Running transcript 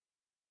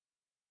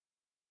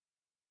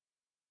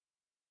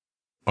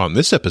On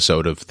this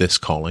episode of This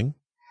Calling,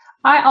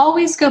 I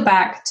always go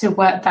back to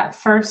what that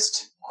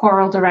first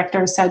choral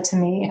director said to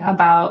me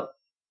about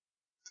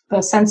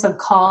the sense of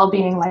call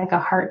being like a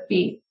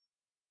heartbeat.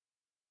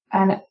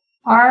 And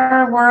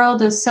our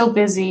world is so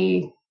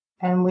busy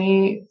and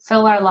we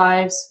fill our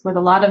lives with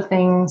a lot of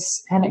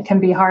things, and it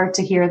can be hard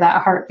to hear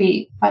that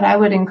heartbeat. But I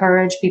would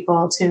encourage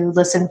people to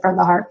listen for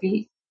the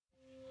heartbeat.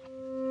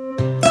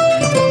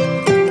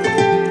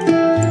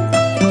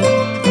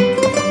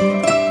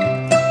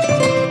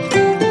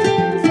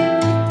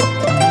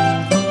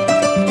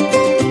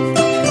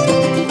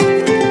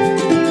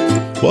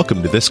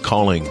 welcome to This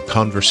Calling,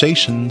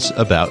 Conversations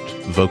about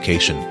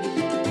Vocation.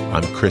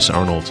 I'm Chris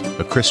Arnold,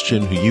 a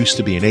Christian who used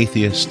to be an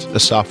atheist, a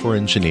software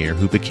engineer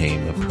who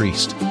became a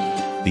priest.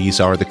 These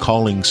are the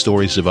calling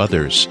stories of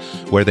others,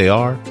 where they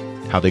are,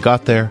 how they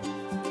got there,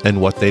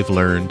 and what they've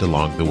learned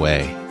along the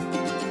way.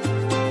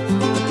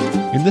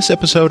 In this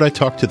episode, I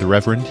talked to the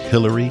Reverend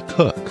Hilary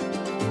Cook.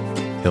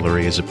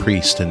 Hilary is a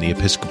priest in the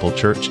Episcopal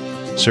Church,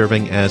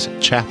 serving as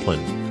chaplain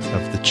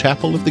of the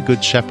Chapel of the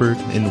Good Shepherd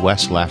in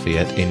West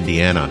Lafayette,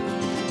 Indiana,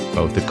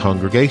 both a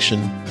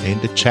congregation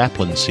and a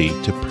chaplaincy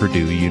to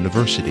Purdue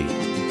University.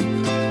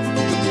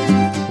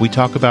 We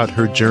talk about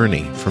her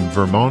journey from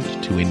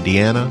Vermont to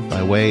Indiana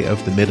by way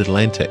of the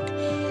Mid-Atlantic.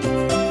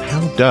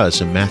 How does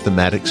a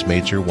mathematics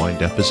major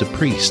wind up as a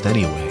priest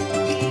anyway?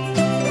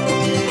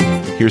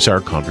 Here's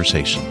our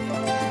conversation.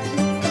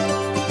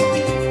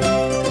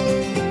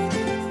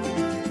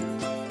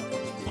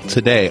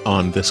 Today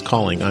on This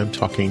Calling, I'm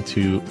talking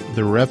to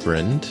the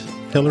Reverend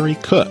Hilary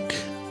Cook.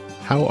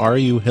 How are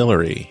you,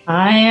 Hilary?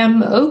 I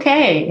am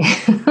okay.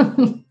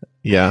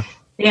 Yeah?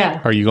 Yeah.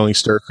 Are you going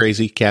stir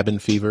crazy, cabin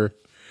fever?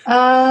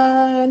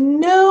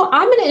 No,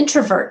 I'm an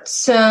introvert.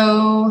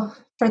 So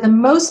for the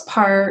most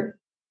part,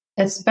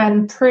 it's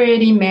been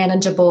pretty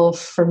manageable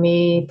for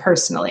me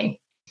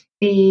personally.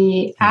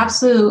 The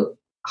absolute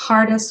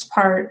hardest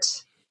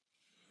part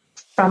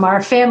from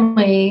our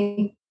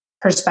family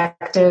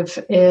perspective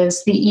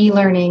is the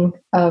e-learning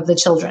of the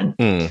children,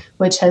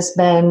 which has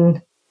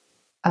been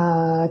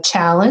a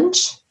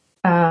challenge.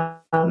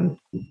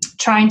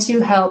 Trying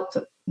to help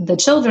the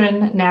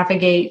children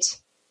navigate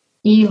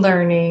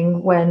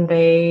e-learning when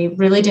they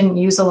really didn't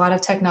use a lot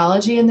of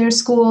technology in their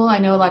school. I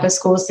know a lot of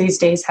schools these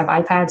days have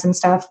iPads and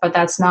stuff, but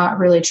that's not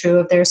really true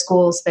of their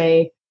schools.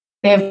 They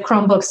have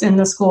Chromebooks in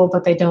the school,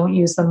 but they don't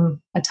use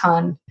them a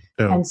ton.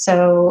 Yeah. And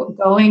so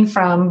going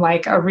from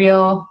like a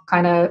real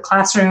kind of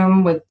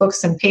classroom with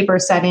books and paper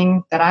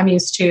setting that I'm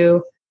used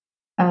to,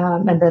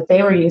 and that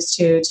they were used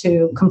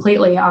to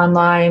completely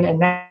online and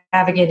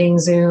navigating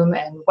Zoom,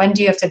 and when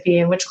do you have to be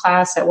in which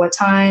class at what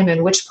time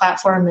and which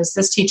platform is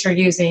this teacher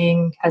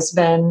using, has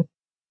been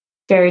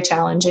very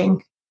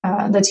challenging.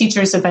 The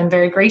teachers have been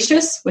very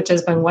gracious, which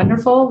has been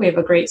wonderful. We have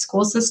a great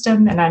school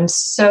system, and I'm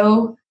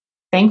so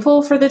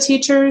thankful for the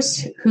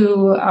teachers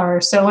who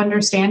are so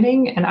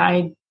understanding, and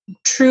I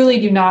truly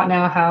do not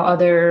know how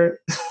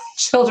other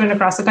children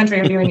across the country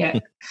are doing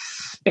it.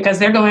 Because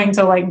they're going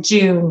to like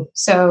June,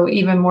 so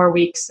even more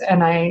weeks.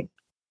 And I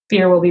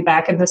fear we'll be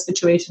back in this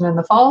situation in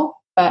the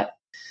fall. But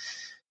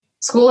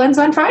school ends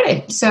on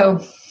Friday.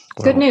 So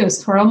Good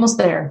news. We're almost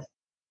there.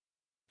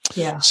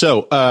 Yeah.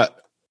 So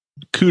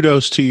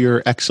kudos to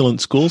your excellent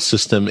school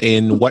system.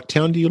 In what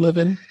town do you live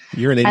in?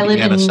 You're in Indiana. I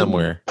live in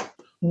somewhere.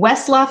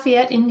 West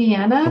Lafayette,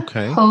 Indiana,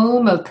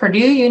 home of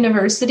Purdue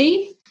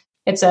University.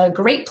 It's a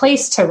great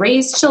place to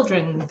raise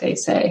children, they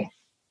say.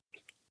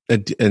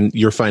 And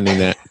you're finding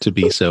that to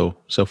be so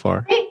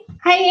far?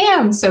 I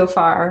am so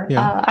far.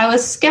 Yeah. I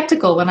was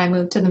skeptical when I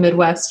moved to the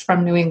Midwest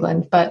from New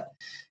England, but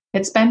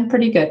it's been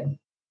pretty good.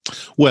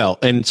 Well,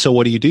 and so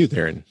what do you do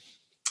there?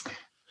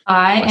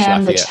 I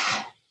am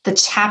the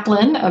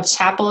chaplain of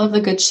Chapel of the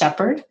Good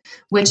Shepherd,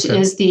 which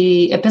is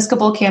the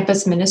Episcopal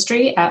campus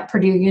ministry at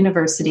Purdue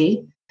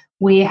University.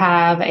 We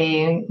have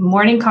a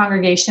morning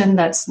congregation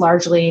that's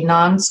largely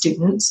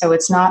non-student, so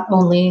it's not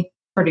only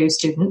Purdue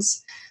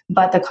students.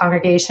 But the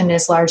congregation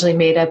is largely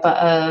made up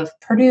of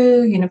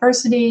Purdue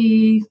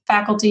University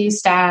faculty,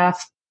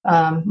 staff.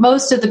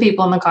 Most of the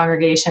people in the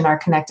congregation are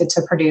connected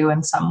to Purdue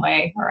in some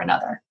way or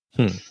another.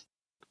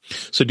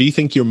 So do you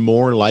think you're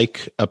more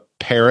like a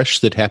parish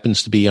that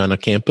happens to be on a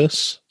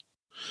campus,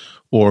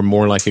 or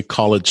more like a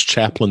college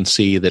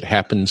chaplaincy that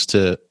happens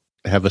to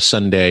have a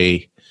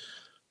Sunday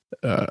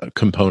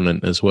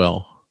component as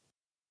well?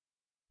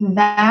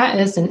 That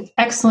is an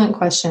excellent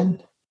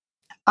question.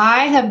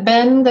 I have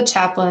been the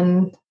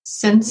chaplain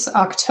since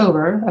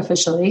October,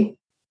 officially,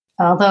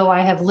 although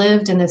I have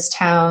lived in this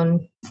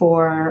town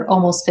for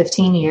almost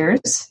 15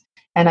 years,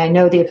 and I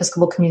know the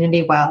Episcopal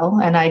community well,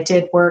 and I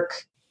did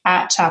work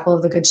at Chapel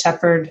of the Good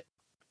Shepherd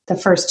the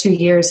first 2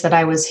 years that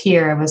I was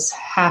here. I was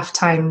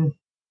half-time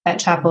at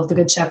Chapel of the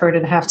Good Shepherd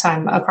and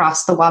half-time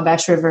across the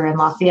Wabash River in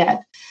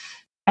Lafayette.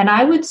 And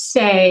I would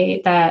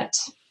say that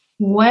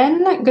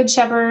when Good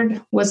Shepherd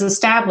was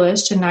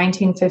established in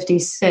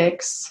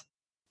 1956,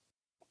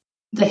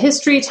 the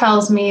history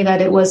tells me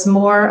that it was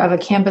more of a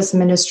campus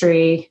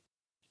ministry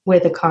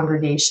with a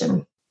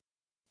congregation.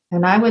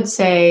 And I would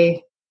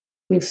say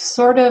we've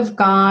sort of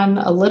gone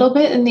a little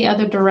bit in the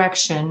other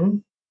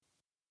direction,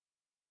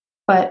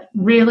 but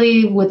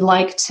really would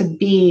like to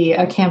be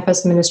a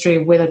campus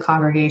ministry with a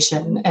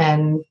congregation.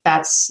 And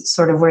that's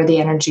sort of where the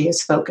energy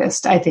is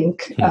focused. I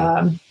think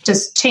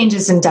just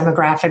changes in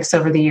demographics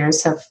over the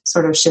years have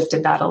sort of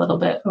shifted that a little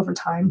bit over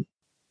time.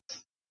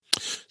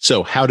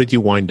 So how did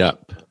you wind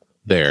up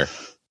there?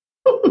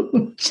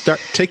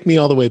 Take me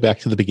all the way back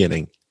to the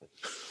beginning.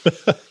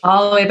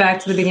 All the way back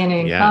to the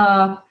beginning.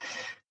 Yeah.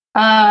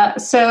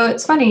 So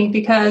it's funny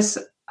because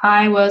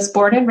I was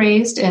born and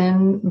raised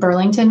in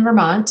Burlington,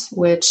 Vermont,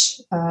 which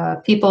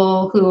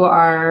people who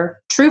are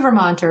true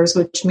Vermonters,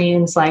 which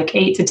means like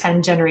 8 to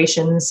 10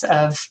 generations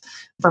of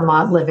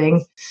Vermont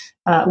living,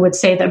 would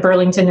say that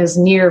Burlington is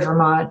near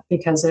Vermont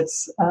because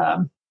it's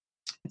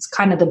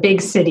kind of the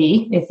big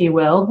city, if you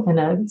will, in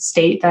a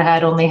state that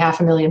had only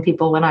 500,000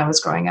 people when I was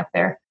growing up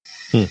there.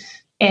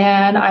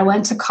 And I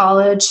went to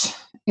college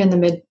in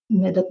the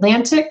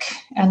mid-Atlantic,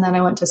 and then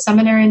I went to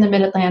seminary in the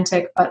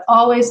mid-Atlantic, but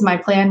always my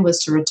plan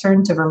was to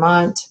return to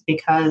Vermont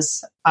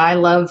because I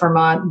love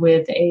Vermont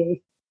with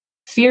a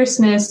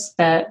fierceness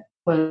that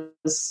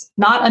was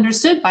not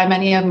understood by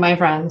many of my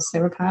friends.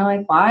 They were kind of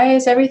like, why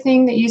is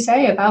everything that you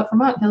say about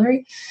Vermont,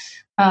 Hillary?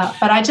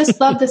 But I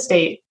just love the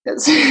state.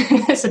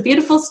 It's a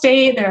beautiful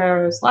state.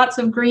 There's lots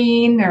of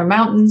green. There are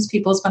mountains.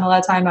 People spend a lot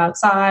of time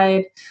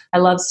outside. I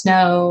love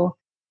snow.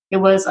 It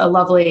was a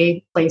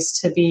lovely place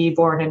to be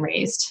born and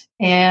raised.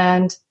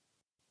 And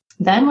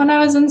then when I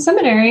was in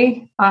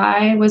seminary,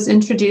 I was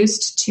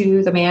introduced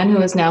to the man who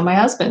is now my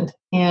husband.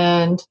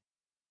 And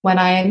when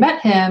I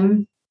met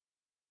him,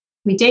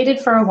 we dated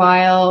for a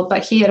while,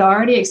 but he had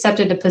already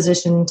accepted a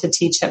position to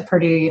teach at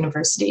Purdue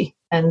University.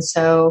 And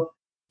so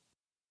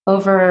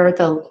over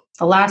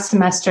the last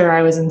semester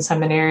I was in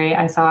seminary,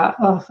 I thought,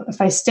 oh, if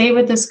I stay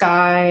with this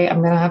guy, I'm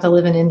going to have to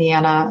live in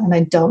Indiana, and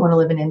I don't want to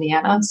live in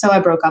Indiana. So I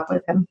broke up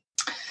with him.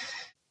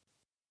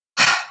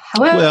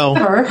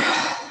 However,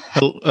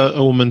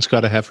 a woman's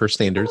got to have her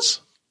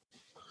standards.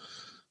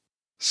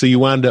 So you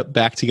wound up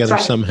back together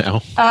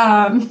somehow.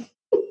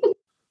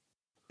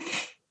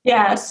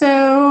 Yeah.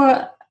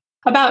 So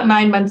about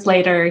 9 months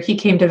later, he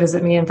came to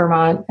visit me in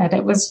Vermont, and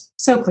it was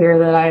so clear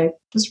that I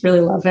just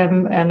really love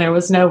him, and there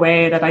was no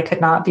way that I could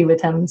not be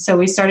with him. So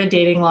we started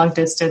dating long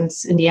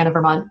distance, Indiana,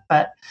 Vermont.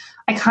 But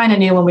I kind of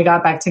knew when we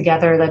got back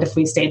together that if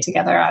we stayed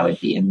together, I would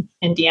be in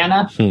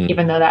Indiana,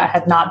 even though that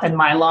had not been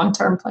my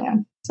long-term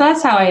plan. So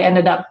that's how I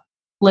ended up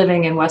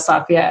living in West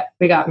Lafayette.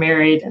 We got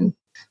married, and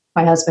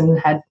my husband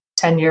had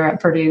tenure at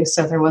Purdue,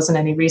 so there wasn't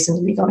any reason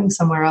to be going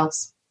somewhere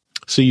else.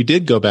 So you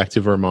did go back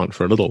to Vermont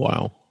for a little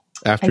while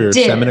after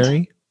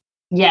seminary?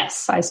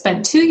 Yes, I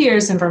spent 2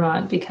 years in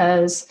Vermont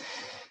because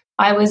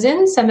I was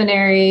in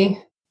seminary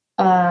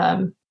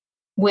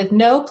with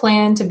no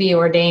plan to be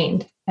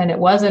ordained. And it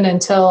wasn't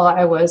until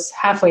I was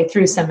halfway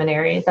through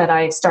seminary that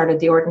I started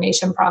the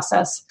ordination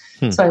process.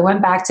 So I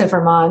went back to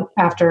Vermont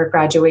after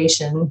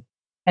graduation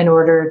in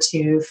order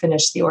to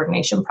finish the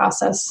ordination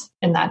process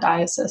in that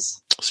diocese.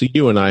 So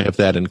you and I have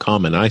that in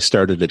common. I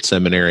started at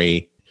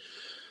seminary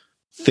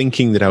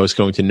thinking that I was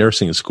going to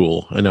nursing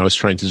school, and I was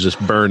trying to just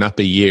burn up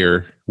a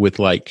year with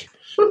like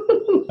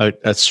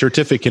a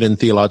certificate in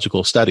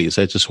theological studies.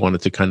 I just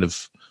wanted to kind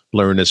of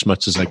learn as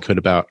much as I could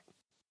about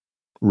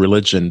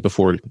religion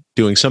before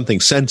doing something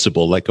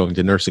sensible like going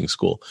to nursing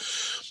school.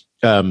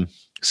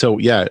 So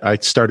yeah, I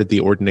started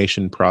the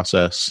ordination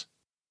process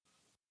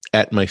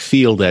at my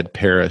field ed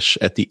parish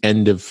at the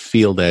end of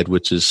field ed,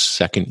 which is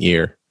second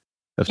year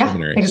of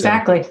seminary.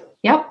 Exactly. So,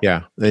 yep.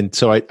 Yeah. And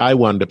so I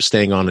wound up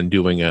staying on and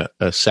doing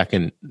a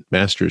second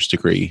master's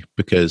degree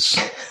because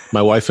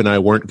my wife and I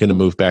weren't going to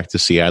move back to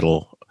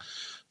Seattle,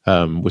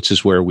 which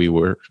is where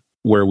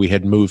we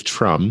had moved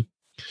from.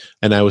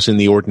 And I was in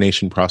the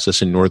ordination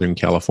process in Northern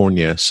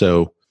California.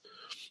 So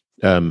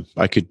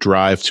I could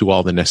drive to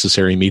all the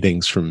necessary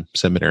meetings from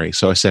seminary.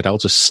 So I said, I'll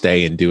just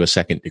stay and do a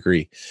second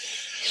degree.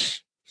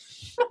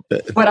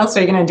 What else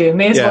are you going to do?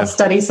 May as well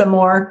study some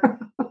more.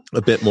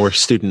 A bit more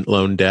student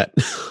loan debt.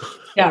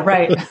 Yeah,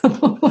 right.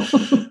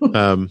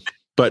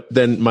 But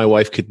then my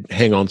wife could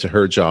hang on to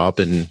her job,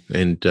 and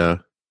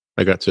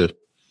I got to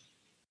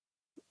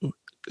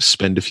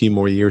spend a few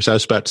more years. I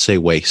was about to say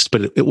waste,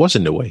 but it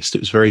wasn't a waste. It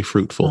was very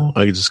fruitful.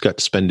 I just got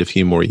to spend a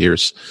few more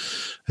years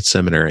at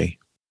seminary.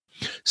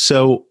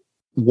 So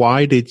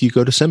why did you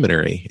go to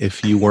seminary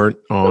if you weren't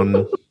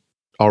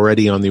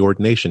already on the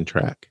ordination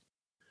track?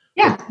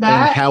 Yeah.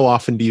 And how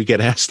often do you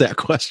get asked that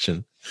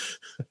question?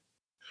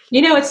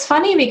 You know, it's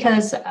funny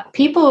because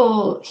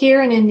people here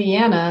in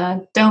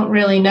Indiana don't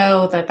really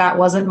know that that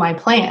wasn't my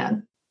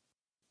plan.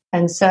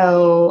 And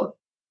so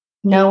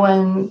no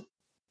one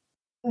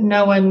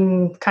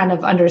kind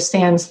of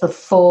understands the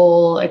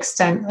full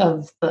extent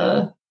of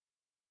the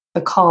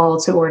call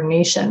to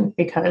ordination,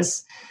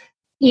 because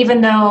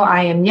even though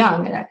I am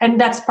young, and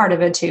that's part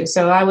of it too.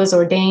 So I was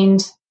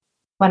ordained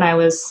when I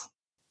was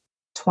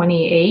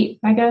 28,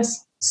 I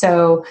guess.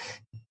 So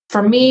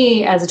for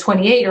me as a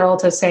 28-year-old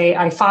to say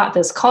I fought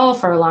this call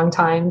for a long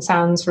time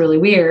sounds really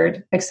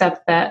weird,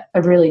 except that I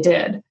really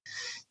did.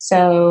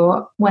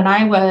 So when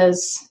I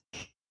was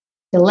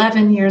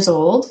 11 years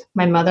old,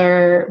 my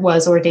mother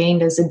was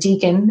ordained as a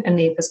deacon in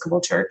the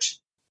Episcopal Church.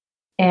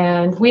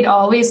 And we'd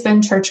always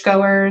been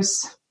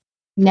churchgoers,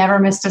 never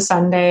missed a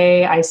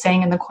Sunday. I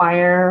sang in the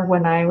choir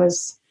when I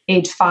was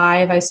age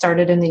 5. I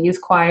started in the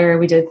youth choir.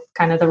 We did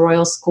kind of the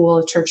Royal School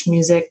of Church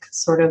Music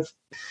sort of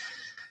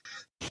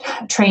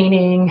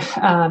training.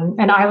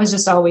 And I was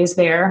just always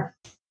there.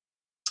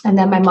 And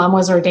then my mom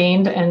was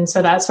ordained. And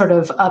so that sort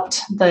of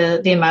upped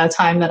the amount of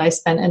time that I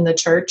spent in the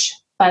church.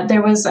 But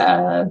there was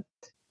a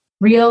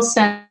real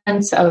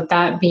sense of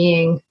that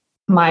being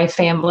my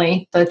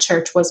family. The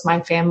church was my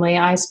family.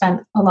 I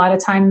spent a lot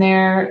of time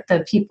there.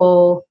 The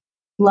people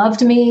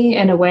loved me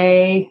in a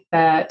way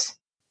that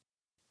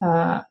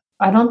I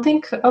don't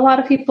think a lot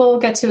of people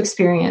get to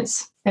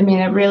experience. I mean,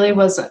 it really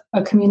was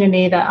a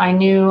community that I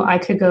knew I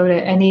could go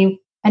to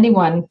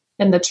anyone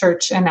in the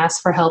church and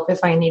ask for help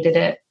if I needed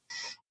it.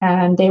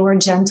 And they were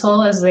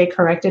gentle as they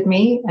corrected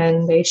me,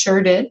 and they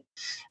sure did,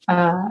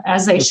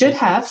 as they should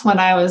have when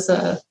I was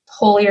a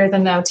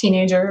holier-than-thou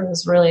teenager. It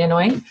was really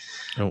annoying.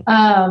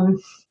 Oh.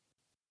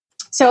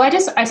 So I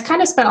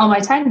kind of spent all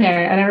my time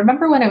there. And I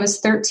remember when I was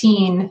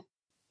 13,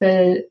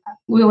 I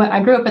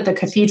grew up at the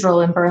cathedral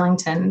in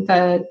Burlington.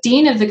 The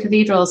dean of the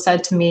cathedral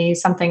said to me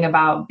something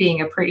about being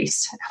a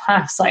priest.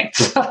 I was like,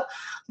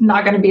 I'm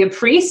not going to be a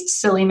priest,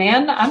 silly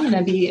man. I'm going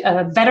to be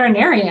a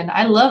veterinarian.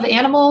 I love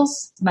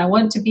animals, and I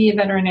want to be a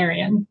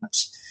veterinarian,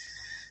 which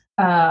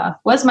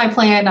was my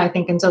plan, I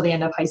think, until the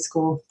end of high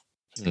school.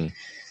 Mm.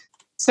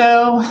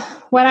 So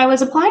when I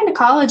was applying to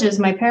colleges,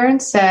 my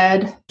parents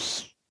said,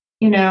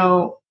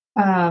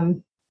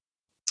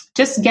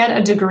 just get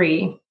a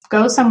degree.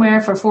 Go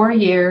somewhere for 4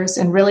 years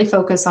and really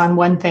focus on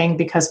one thing,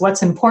 because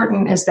what's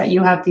important is that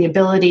you have the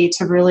ability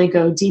to really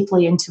go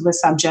deeply into a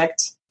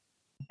subject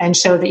and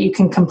show that you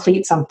can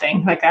complete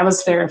something. Like, that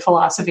was their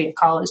philosophy at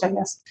college, I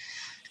guess.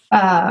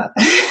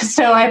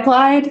 So I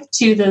applied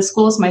to the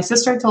schools my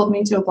sister told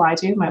me to apply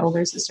to, my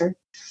older sister.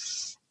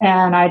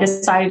 And I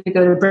decided to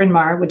go to Bryn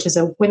Mawr, which is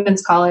a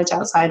women's college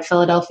outside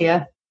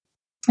Philadelphia.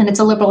 And it's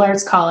a liberal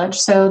arts college.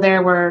 So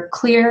there were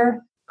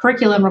clear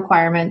curriculum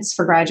requirements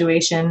for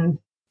graduation,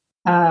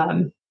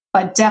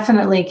 but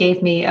definitely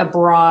gave me a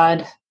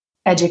broad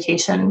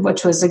education,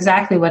 which was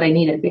exactly what I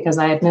needed because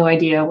I had no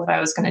idea what I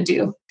was going to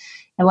do.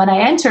 And when I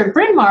entered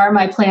Bryn Mawr,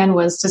 my plan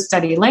was to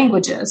study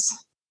languages.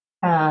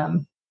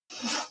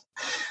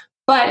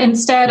 But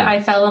instead,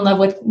 I fell in love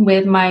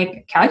with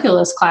my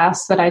calculus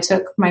class that I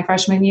took my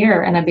freshman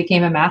year, and I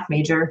became a math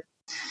major.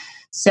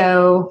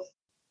 So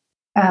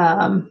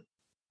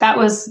that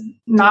was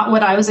not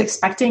what I was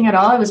expecting at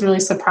all. I was really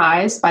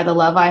surprised by the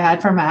love I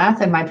had for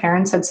math. And my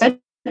parents had said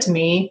to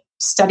me,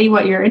 study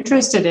what you're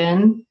interested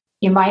in.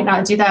 You might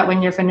not do that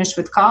when you're finished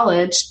with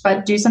college,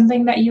 but do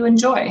something that you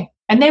enjoy.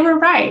 And they were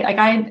right. Like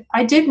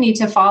I did need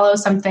to follow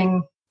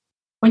something.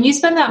 When you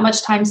spend that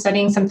much time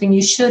studying something,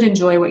 you should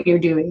enjoy what you're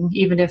doing,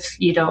 even if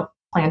you don't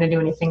plan to do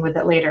anything with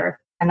it later.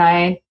 And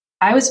I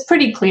was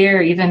pretty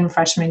clear, even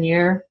freshman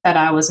year, that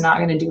I was not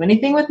going to do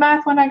anything with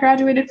math when I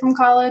graduated from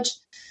college,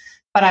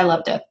 but I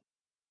loved it.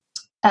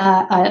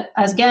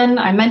 Again,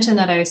 I mentioned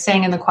that I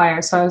sang in the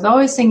choir, so I was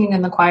always singing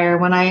in the choir.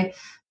 When I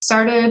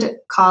started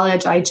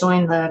college, I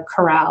joined the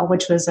chorale,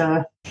 which was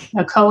a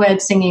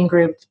co-ed singing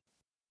group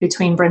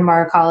between Bryn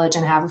Mawr College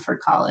and Haverford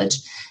College.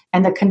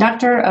 And the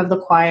conductor of the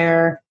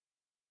choir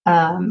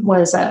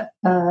was a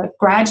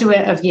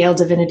graduate of Yale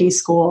Divinity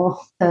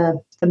School,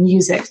 the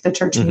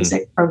church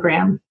music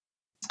program.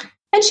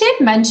 And she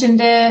had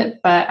mentioned it,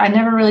 but I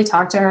never really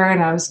talked to her,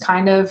 and I was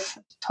kind of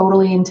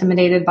totally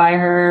intimidated by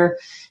her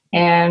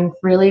and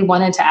really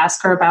wanted to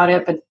ask her about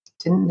it, but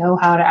didn't know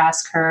how to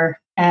ask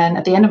her. And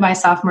at the end of my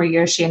sophomore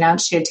year, she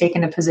announced she had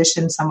taken a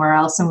position somewhere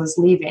else and was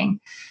leaving.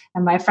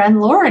 And my friend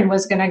Lauren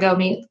was going to go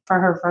meet for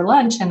her for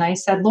lunch. And I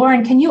said,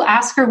 Lauren, can you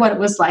ask her what it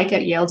was like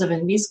at Yale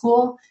Divinity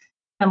School?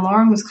 And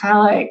Lauren was kind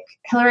of like,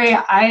 Hillary,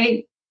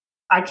 I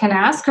can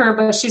ask her,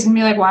 but she's going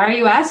to be like, why are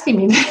you asking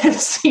me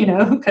this?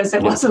 Because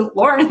it wasn't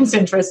Lauren's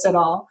interest at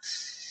all.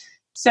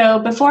 So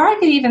before I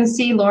could even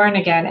see Lauren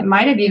again, it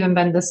might have even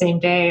been the same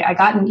day, I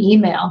got an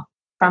email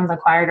from the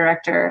choir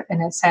director,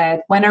 and it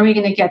said, when are we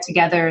going to get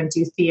together and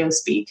do Theo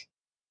Speak?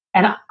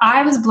 And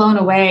I was blown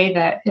away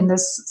that in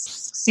this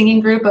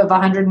singing group of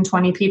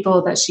 120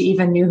 people that she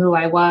even knew who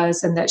I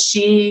was, and that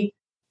she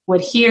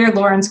would hear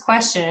Lauren's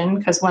question,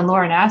 because when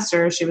Lauren asked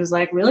her, she was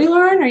like, really,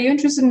 Lauren, are you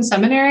interested in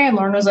seminary? And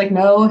Lauren was like,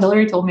 no,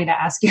 Hillary told me to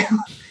ask you.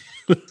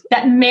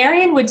 That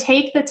Marion would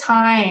take the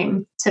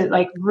time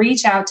to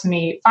reach out to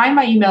me, find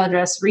my email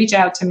address, reach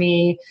out to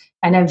me,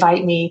 and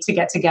invite me to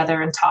get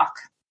together and talk.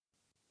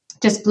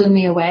 Just blew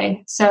me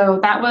away. So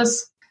that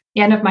was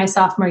the end of my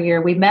sophomore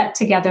year. We met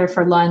together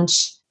for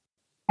lunch,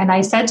 and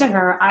I said to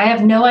her, I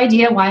have no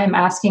idea why I'm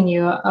asking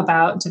you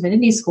about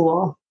divinity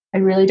school. I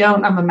really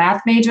don't. I'm a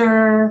math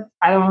major.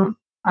 I don't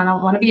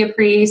want to be a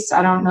priest.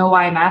 I don't know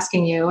why I'm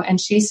asking you.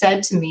 And she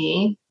said to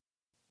me,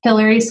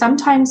 Hillary,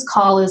 sometimes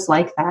call is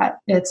like that.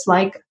 It's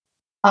like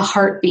a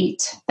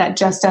heartbeat that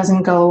just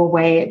doesn't go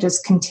away. It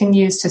just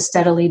continues to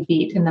steadily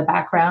beat in the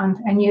background.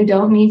 And you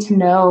don't need to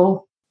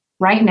know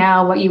right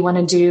now what you want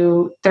to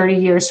do 30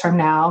 years from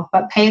now,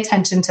 but pay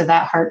attention to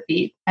that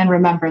heartbeat and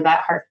remember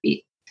that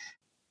heartbeat.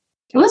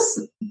 It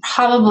was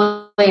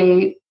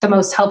probably the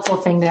most helpful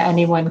thing that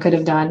anyone could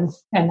have done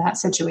in that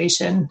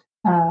situation.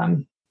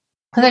 Because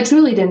I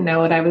truly didn't know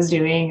what I was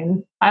doing.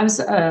 And I was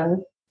a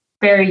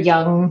very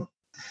young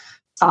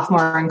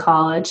sophomore in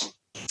college.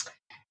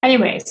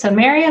 Anyway, so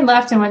Marion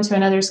left and went to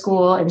another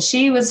school, and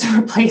she was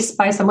replaced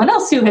by someone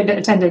else who had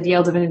attended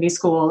Yale Divinity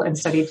School and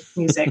studied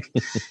music.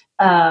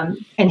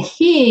 And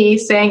he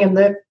sang in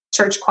the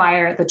church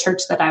choir at the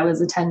church that I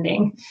was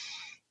attending.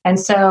 And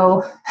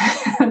so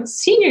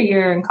senior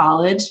year in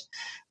college,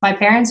 my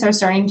parents are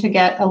starting to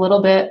get a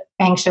little bit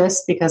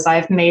anxious because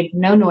I've made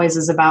no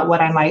noises about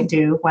what I might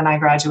do when I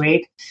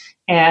graduate.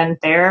 And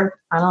they're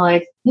kind of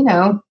like,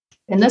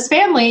 in this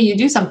family, you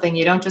do something.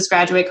 You don't just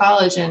graduate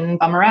college and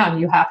bum around.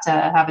 You have to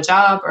have a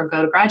job or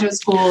go to graduate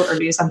school or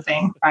do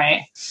something,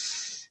 right?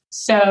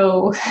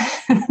 So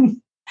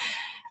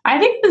I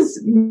think it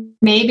was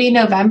maybe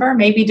November,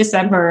 maybe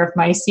December of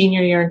my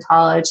senior year in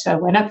college. I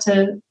went up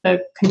to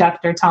the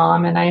conductor,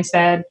 Tom, and I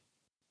said,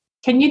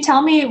 "Can you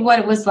tell me what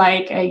it was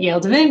like at Yale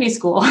Divinity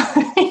School?"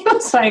 He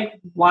was like,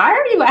 "Why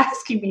are you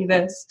asking me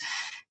this?"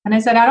 And I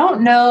said, "I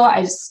don't know.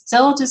 I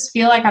still just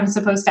feel like I'm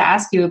supposed to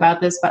ask you about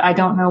this, but I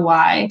don't know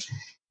why."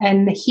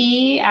 And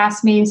he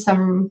asked me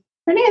some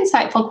pretty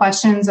insightful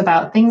questions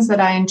about things that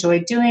I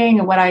enjoyed doing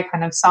and what I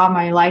kind of saw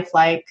my life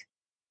like.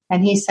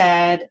 And he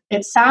said,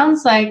 "It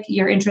sounds like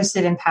you're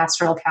interested in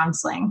pastoral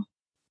counseling."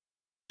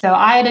 So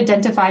I had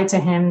identified to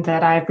him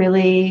that I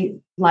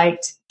really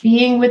liked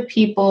being with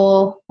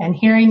people and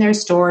hearing their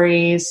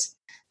stories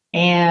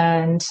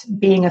and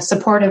being a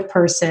supportive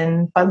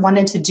person, but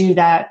wanted to do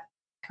that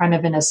kind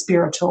of in a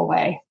spiritual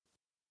way.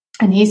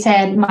 And he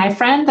said, "My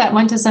friend that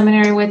went to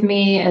seminary with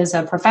me is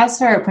a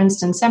professor at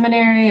Princeton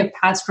Seminary of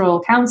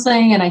pastoral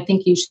counseling, and I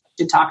think you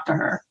should talk to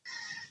her."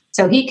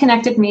 So he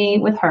connected me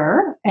with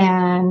her,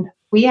 and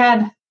we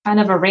had kind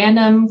of a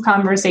random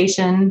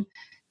conversation.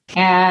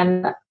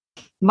 And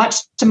much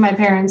to my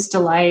parents'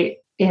 delight,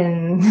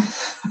 in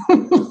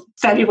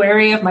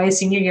February of my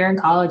senior year in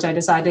college, I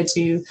decided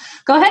to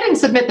go ahead and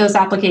submit those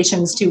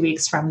applications 2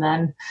 weeks from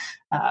then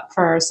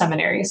for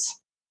seminaries.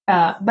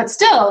 But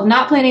still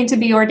not planning to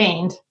be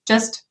ordained,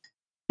 just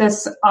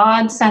this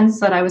odd sense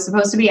that I was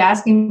supposed to be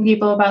asking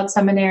people about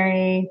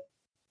seminary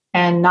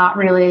and not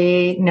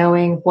really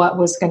knowing what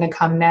was going to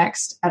come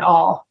next at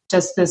all.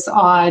 Just this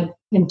odd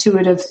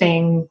intuitive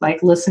thing,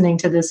 like listening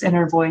to this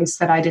inner voice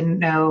that I didn't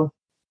know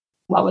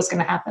what was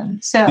going to happen.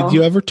 So, did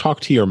you ever talk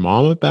to your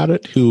mom about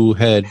it, who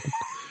had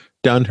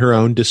done her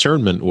own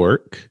discernment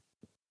work?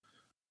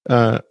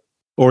 Or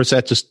is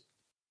that just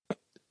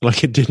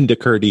like it didn't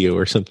occur to you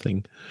or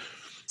something?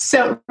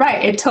 So,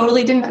 right. It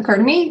totally didn't occur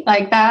to me.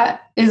 Like,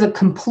 that is a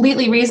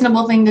completely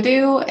reasonable thing to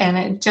do. And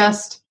it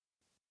just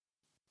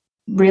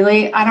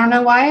really, I don't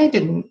know why I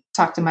didn't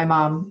talk to my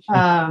mom.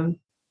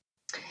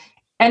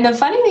 And the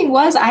funny thing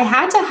was, I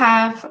had to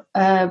have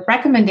a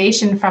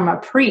recommendation from a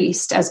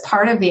priest as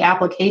part of the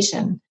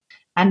application.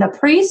 And the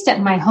priest at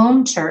my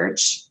home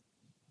church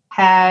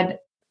had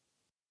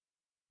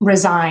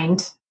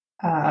resigned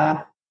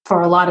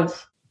for a lot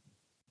of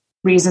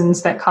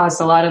reasons that caused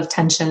a lot of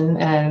tension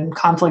and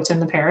conflict in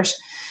the parish.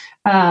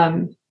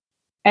 And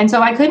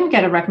so I couldn't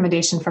get a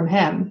recommendation from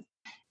him.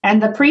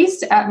 And the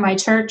priest at my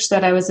church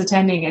that I was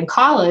attending in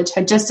college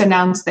had just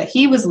announced that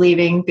he was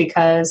leaving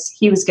because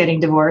he was getting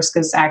divorced,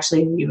 because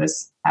actually he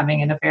was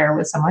having an affair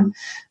with someone.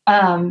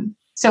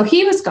 So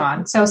he was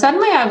gone. So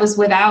suddenly I was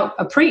without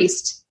a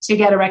priest to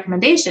get a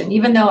recommendation,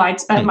 even though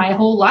I'd spent my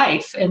whole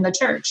life in the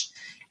church.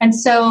 And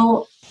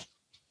so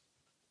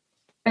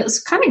it was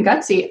kind of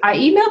gutsy. I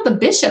emailed the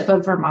bishop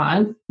of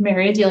Vermont,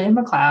 Mary Adelia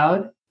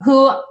McLeod,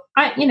 who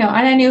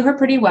and I knew her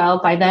pretty well.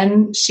 By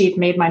then, she'd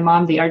made my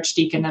mom the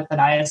archdeacon of the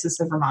Diocese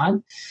of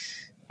Vermont.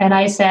 And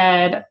I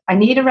said, "I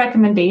need a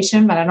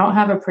recommendation, but I don't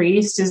have a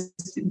priest.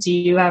 Do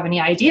you have any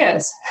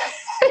ideas?"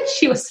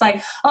 She was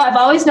like, "Oh, I've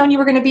always known you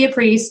were going to be a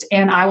priest,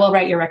 and I will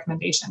write your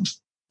recommendation."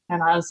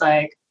 And I was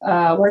like,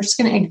 "We're just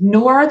going to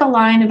ignore the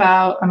line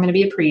about I'm going to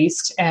be a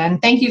priest,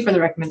 and thank you for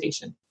the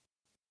recommendation."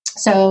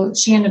 So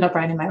she ended up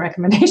writing my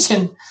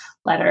recommendation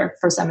letter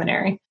for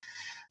seminary.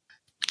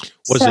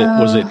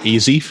 Was it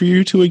easy for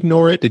you to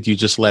ignore it? Did you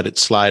just let it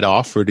slide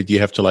off, or did you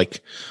have to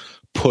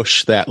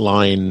push that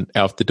line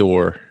out the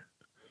door?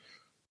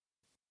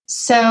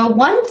 So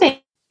one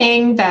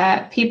thing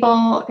that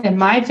people in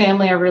my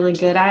family are really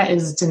good at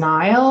is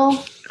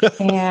denial.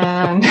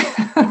 And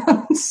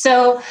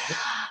so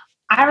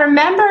I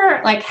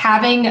remember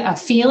having a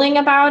feeling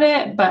about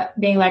it, but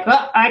being like,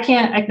 "Well, I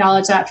can't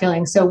acknowledge that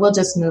feeling, so we'll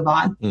just move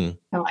on." And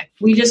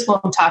we just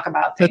won't talk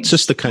about things. That's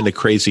just the kind of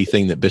crazy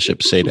thing that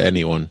bishops say to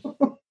anyone.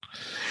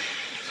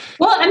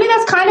 Well, I mean,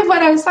 that's kind of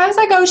what I was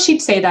like, oh,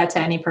 she'd say that to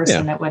any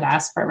person that would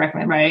ask for a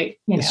recommend, right?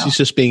 She's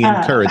just being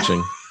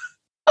encouraging.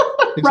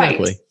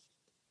 Exactly.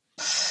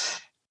 Right.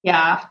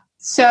 Yeah.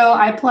 So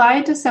I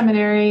applied to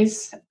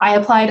seminaries. I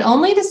applied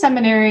only to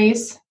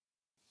seminaries.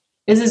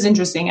 This is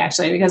interesting,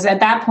 actually, because at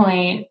that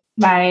point,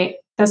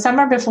 the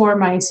summer before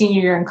my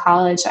senior year in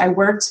college, I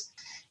worked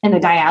in the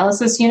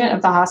dialysis unit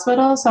of the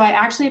hospital. So I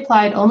actually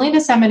applied only to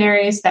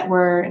seminaries that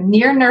were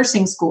near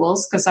nursing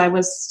schools, because I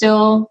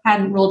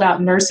hadn't ruled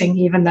out nursing,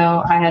 even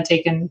though I had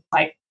taken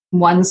like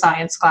one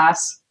science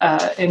class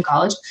in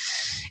college,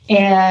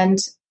 and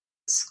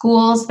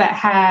schools that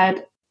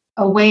had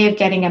a way of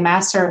getting a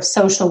Master of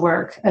Social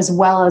Work as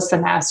well as the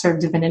Master of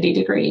Divinity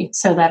degree,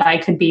 so that I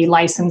could be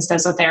licensed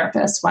as a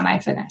therapist when I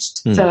finished.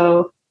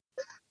 So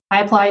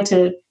I applied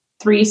to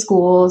 3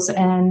 schools,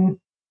 and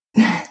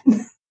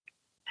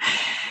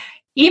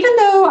even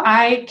though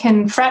I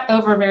can fret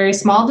over very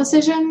small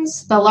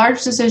decisions, the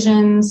large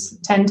decisions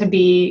tend to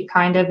be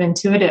kind of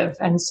intuitive.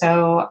 And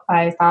so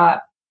I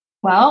thought,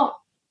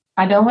 well,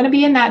 I don't want to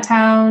be in that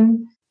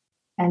town.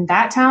 And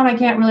that town, I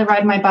can't really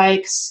ride my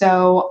bike.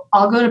 So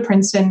I'll go to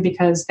Princeton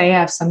because they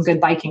have some good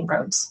biking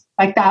roads.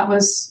 Like, that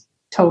was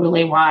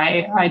totally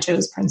why I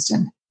chose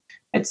Princeton.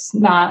 It's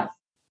not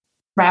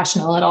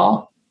rational at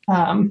all.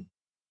 It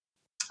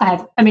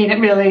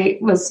really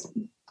was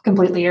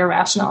completely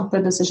irrational,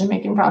 the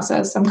decision-making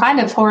process. I'm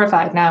kind of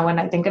horrified now when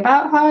I think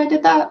about how I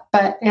did that,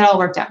 but it all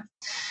worked out.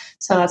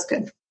 So that's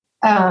good.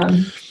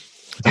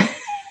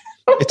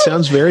 It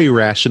sounds very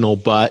rational,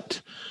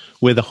 but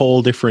with a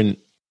whole different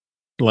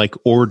like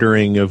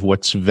ordering of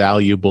what's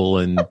valuable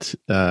and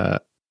I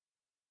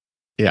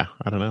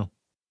don't know.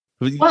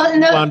 Well,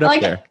 no, wound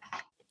up there.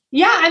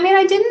 Yeah,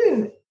 I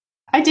didn't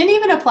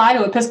even apply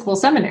to Episcopal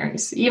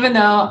seminaries, even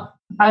though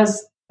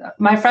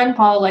my friend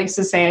Paul likes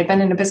to say I've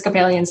been an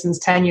Episcopalian since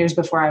 10 years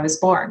before I was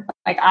born.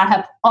 Like, I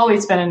have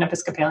always been an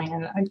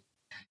Episcopalian.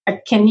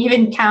 I can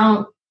even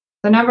count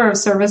the number of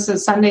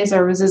Sunday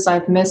services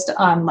I've missed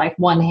on like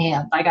one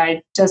hand.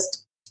 Like,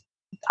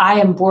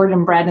 I am born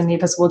and bred in the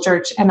Episcopal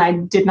Church, and I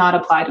did not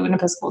apply to an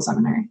Episcopal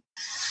seminary.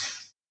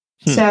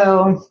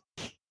 So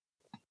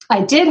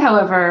I did,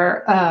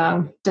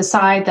 however,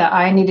 decide that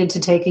I needed to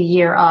take a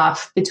year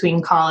off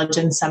between college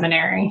and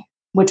seminary,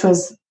 which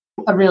was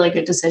a really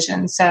good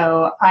decision.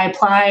 So I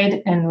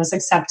applied and was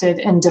accepted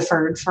and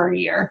deferred for a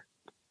year.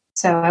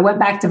 So I went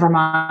back to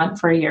Vermont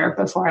for a year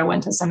before I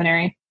went to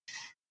seminary.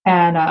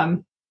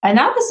 And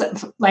that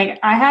was like,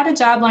 I had a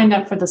job lined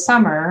up for the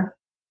summer.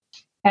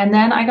 And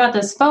then I got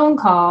this phone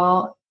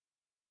call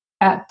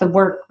at the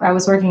work. I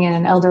was working in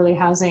an elderly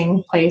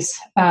housing place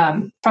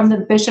from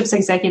the bishop's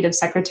executive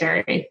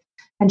secretary.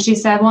 And she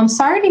said, well, I'm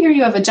sorry to hear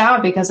you have a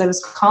job, because I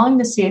was calling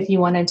to see if you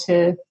wanted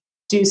to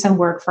do some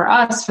work for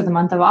us for the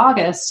month of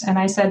August. And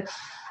I said,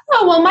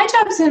 oh, well, my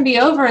job's going to be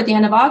over at the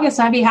end of August.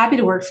 And I'd be happy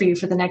to work for you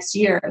for the next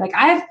year. Like,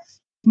 I have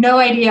no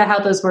idea how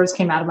those words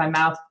came out of my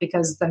mouth,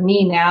 because the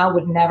me now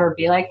would never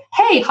be like,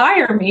 hey,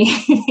 hire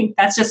me.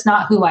 That's just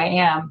not who I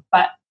am.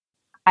 But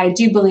I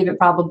do believe it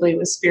probably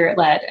was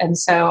Spirit-led. And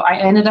so I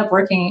ended up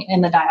working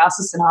in the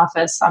diocesan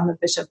office on the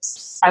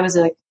bishop's. I was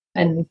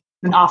an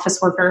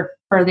office worker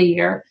for the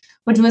year,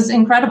 which was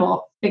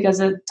incredible, because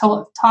it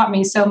taught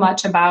me so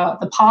much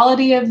about the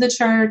polity of the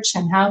church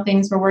and how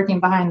things were working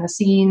behind the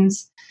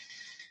scenes,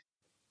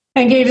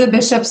 and gave the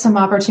bishop some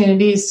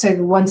opportunities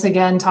to once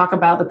again talk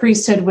about the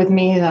priesthood with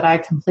me that I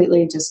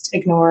completely just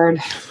ignored.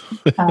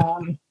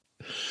 It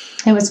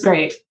was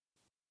great.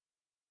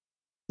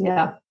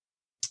 Yeah.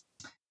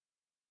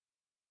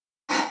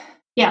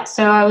 Yeah,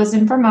 so I was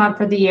in Vermont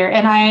for the year,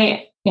 and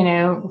I,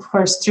 of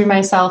course, threw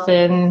myself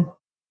in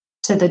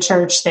to the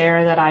church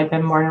there that I'd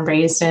been born and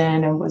raised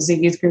in, and was a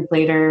youth group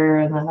leader.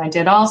 And then I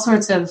did all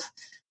sorts of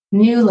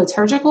new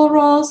liturgical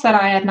roles that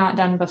I had not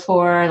done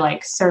before,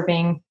 like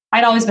serving.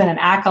 I'd always been an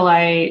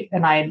acolyte,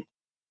 and I'd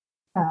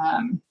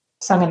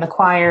sung in the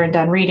choir and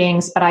done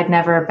readings, but I'd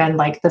never been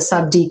like the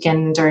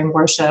subdeacon during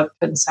worship.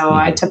 And so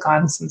I took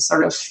on some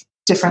sort of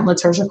different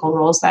liturgical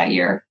roles that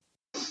year.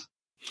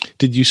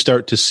 Did you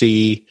start to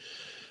see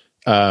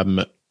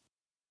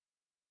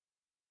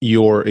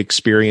your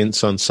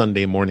experience on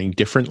Sunday morning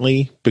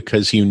differently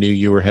because you knew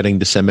you were heading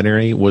to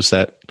seminary? Was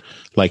that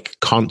like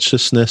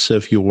consciousness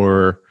of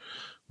your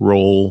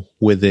role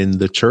within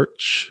the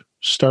church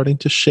starting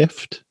to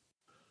shift?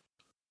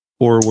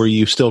 Or were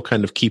you still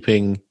kind of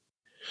keeping,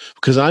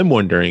 because I'm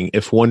wondering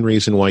if one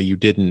reason why you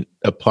didn't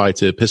apply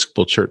to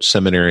Episcopal church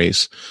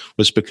seminaries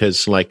was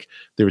because like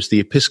there was the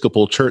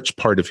Episcopal church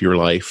part of your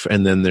life,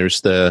 and then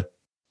there's the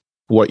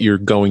what you're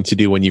going to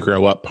do when you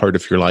grow up part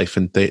of your life,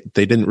 and they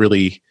didn't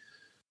really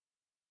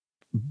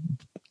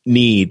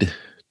need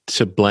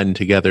to blend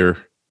together.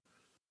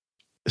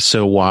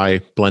 So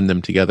why blend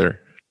them together?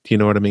 Do you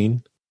know what I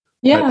mean?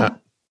 Yeah.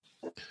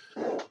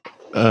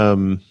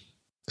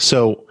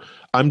 So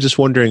I'm just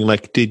wondering,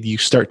 like, did you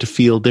start to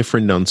feel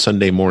different on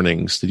Sunday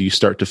mornings? Did you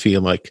start to feel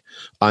like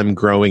I'm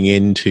growing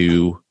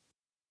into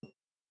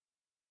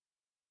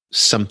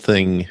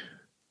something?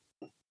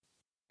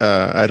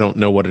 I don't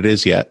know what it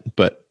is yet,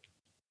 but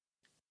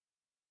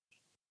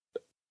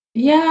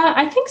yeah,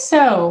 I think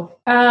so.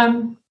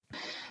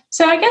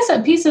 So I guess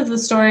a piece of the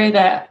story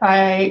that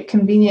I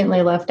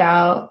conveniently left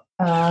out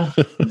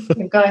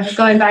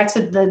going back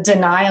to the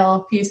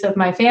denial piece of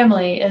my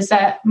family, is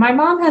that my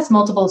mom has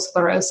multiple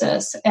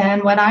sclerosis.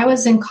 And when I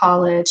was in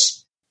college,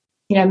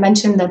 I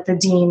mentioned that the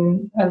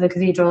dean of the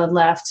cathedral had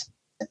left.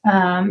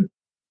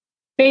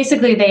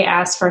 Basically, they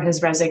asked for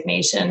his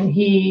resignation.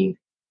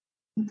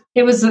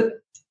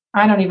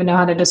 I don't even know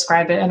how to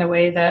describe it in a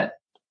way that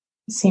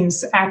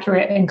seems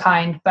accurate and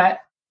kind, but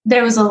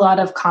there was a lot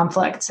of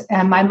conflict.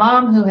 And my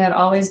mom, who had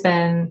always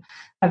been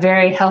a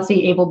very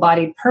healthy,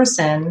 able-bodied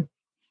person,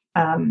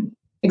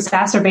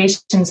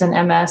 exacerbations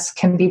in MS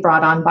can be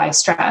brought on by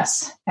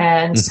stress.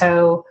 And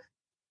so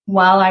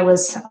while I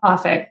was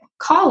off at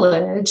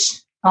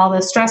college, all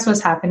the stress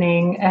was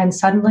happening, and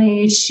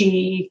suddenly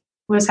she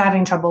was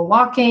having trouble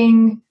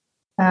walking.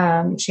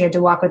 She had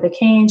to walk with a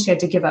cane. She had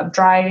to give up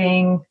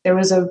driving. There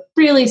was a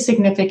really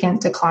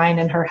significant decline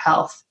in her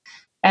health.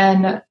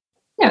 And,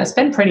 it's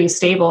been pretty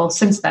stable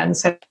since then.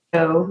 So,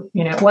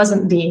 it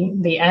wasn't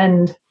the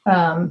end.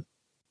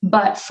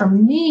 But for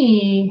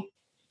me,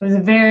 I was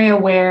very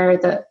aware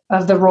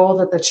of the role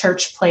that the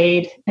church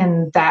played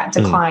in that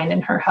decline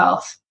in her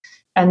health.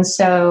 And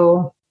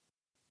so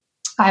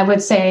I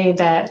would say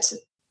that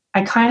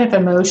I kind of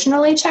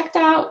emotionally checked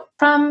out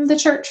from the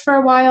church for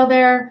a while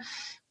there,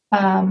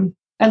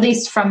 at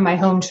least from my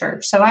home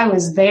church. So I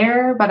was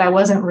there, but I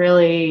wasn't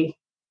really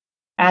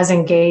as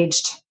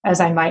engaged as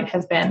I might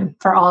have been.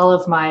 For all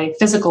of my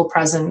physical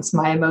presence,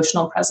 my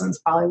emotional presence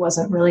probably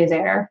wasn't really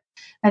there.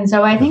 And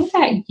so I think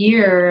that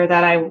year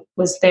that I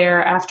was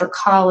there after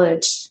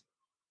college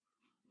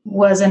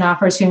was an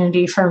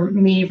opportunity for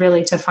me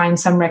really to find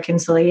some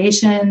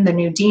reconciliation. The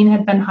new dean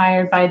had been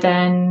hired by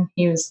then.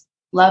 He was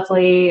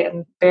lovely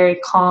and very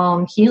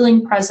calm,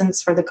 healing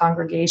presence for the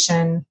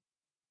congregation.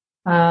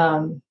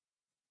 I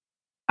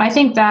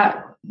think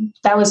that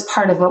was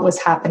part of what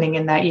was happening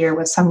in that year,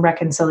 was some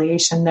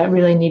reconciliation that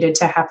really needed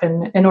to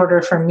happen in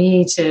order for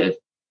me to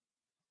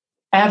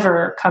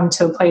ever come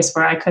to a place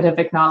where I could have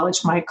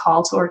acknowledged my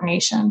call to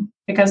ordination,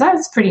 because I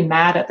was pretty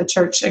mad at the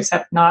church,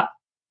 except not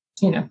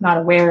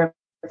aware of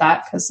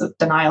that because of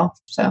denial.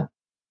 So,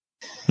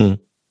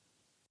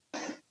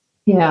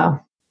 yeah.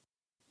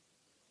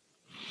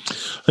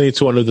 I think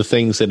it's one of the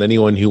things that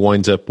anyone who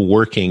winds up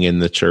working in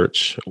the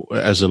church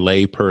as a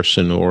lay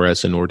person or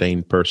as an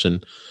ordained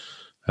person,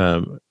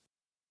 I'm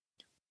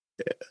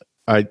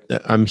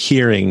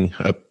hearing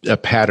a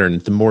pattern.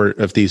 The more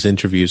of these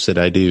interviews that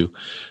I do,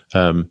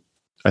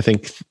 I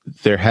think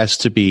there has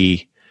to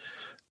be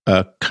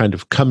a kind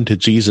of come to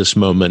Jesus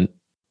moment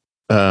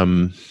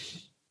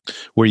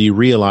where you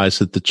realize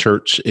that the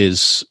church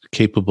is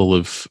capable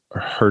of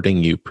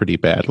hurting you pretty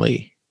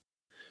badly.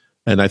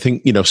 And I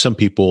think, some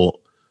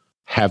people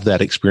have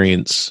that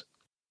experience,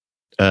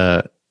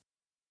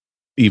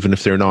 even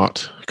if they're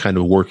not kind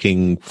of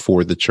working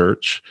for the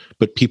church,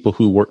 but people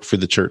who work for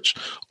the church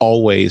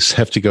always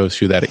have to go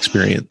through that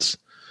experience.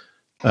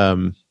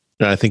 And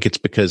I think it's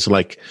because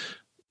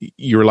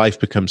your life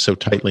becomes so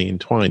tightly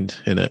entwined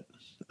in it.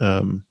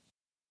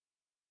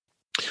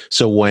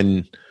 So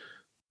when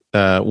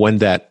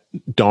that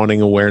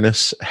dawning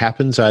awareness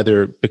happens,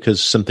 either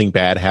because something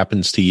bad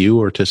happens to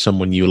you or to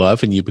someone you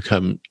love, and you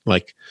become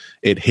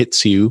it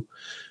hits you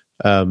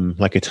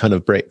like a ton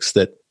of bricks,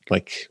 that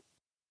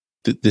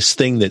this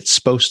thing that's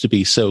supposed to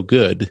be so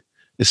good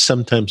is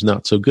sometimes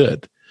not so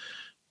good.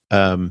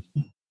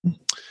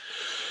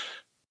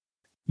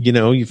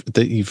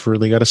 You've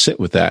really got to sit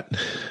with that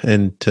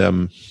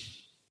and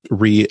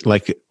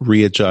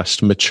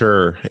readjust,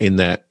 mature in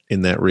that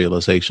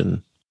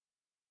realization.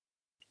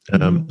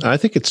 I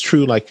think it's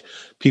true.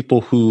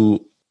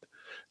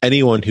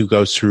 Anyone who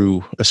goes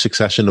through a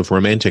succession of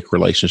romantic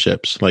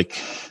relationships,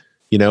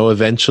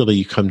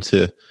 eventually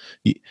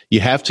you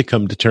have to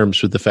come to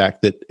terms with the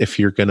fact that if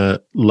you're going to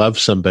love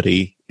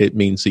somebody, it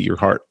means that your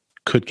heart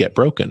could get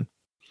broken.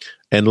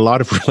 And a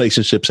lot of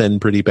relationships end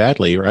pretty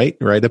badly, right?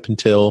 Right up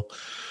until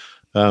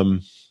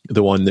the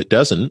one that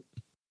doesn't.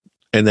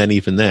 And then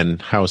even then,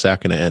 how is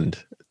that going to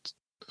end?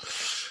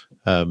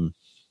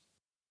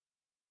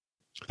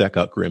 That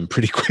got grim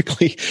pretty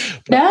quickly.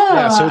 No,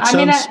 yeah, so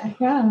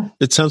yeah.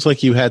 It sounds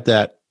like you had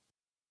that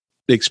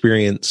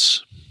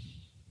experience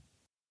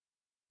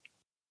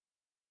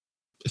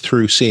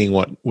through seeing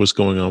what was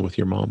going on with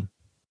your mom.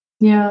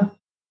 Yeah.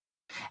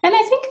 And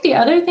I think the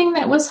other thing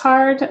that was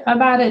hard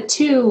about it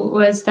too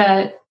was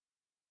that,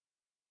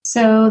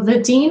 so the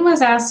dean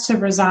was asked to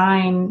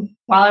resign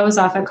while I was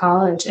off at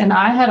college, and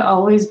I had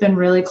always been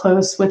really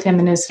close with him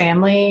and his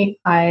family.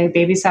 I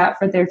babysat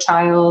for their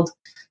child.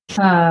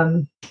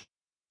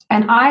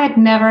 And I had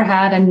never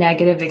had a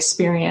negative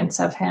experience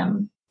of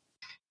him.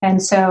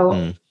 And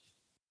so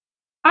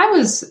I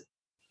was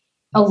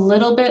a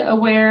little bit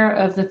aware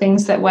of the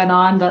things that went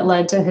on that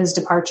led to his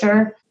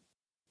departure.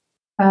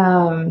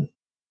 But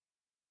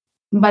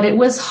it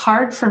was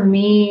hard for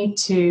me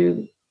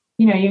to,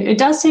 it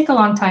does take a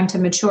long time to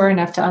mature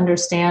enough to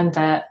understand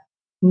that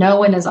no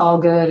one is all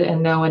good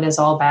and no one is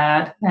all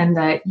bad, and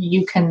that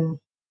you can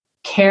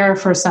care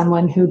for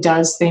someone who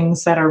does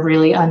things that are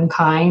really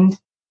unkind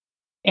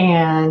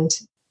and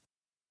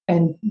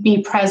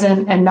be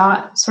present and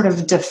not sort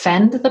of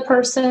defend the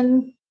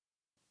person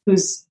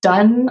who's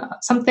done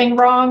something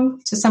wrong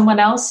to someone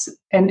else.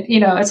 And,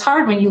 it's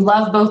hard when you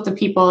love both the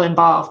people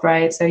involved,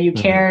 right? So you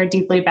care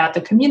deeply about the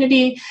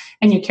community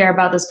and you care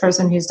about this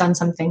person who's done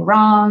something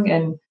wrong.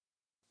 And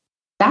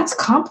that's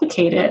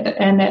complicated.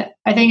 And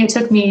I think it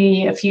took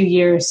me a few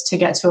years to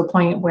get to a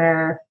point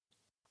where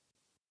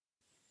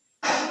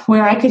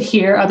I could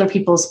hear other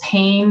people's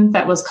pain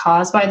that was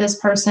caused by this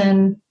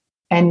person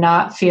and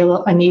not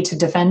feel a need to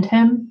defend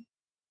him.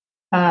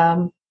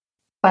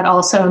 But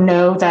also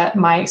know that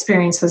my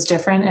experience was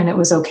different and it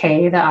was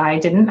okay that I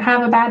didn't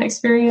have a bad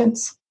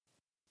experience.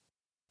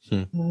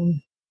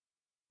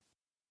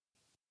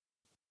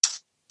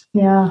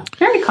 Yeah,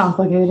 very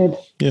complicated.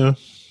 Yeah.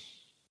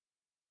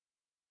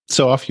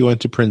 So off you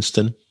went to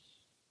Princeton.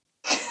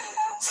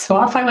 So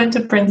off I went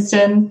to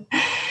Princeton.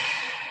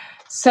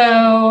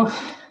 So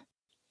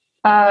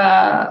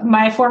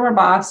my former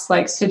boss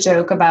likes to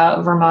joke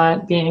about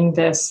Vermont being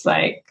this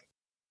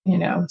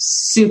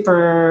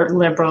super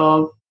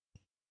liberal,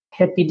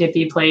 hippy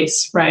dippy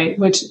place, right?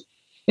 Which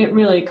it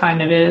really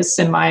kind of is.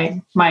 In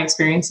my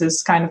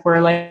experiences kind of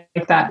were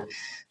like that.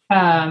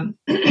 And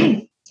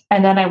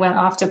then I went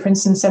off to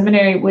Princeton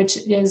Seminary, which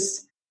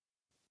is,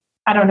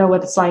 I don't know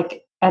what it's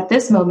like at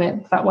this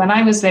moment, but when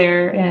I was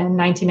there in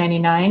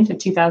 1999 to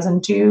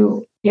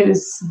 2002, it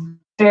was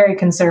very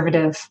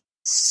conservative,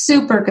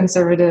 super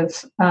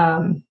conservative,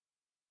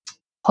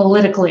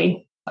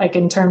 politically, like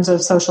in terms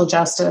of social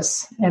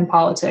justice and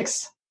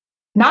politics.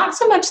 Not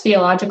so much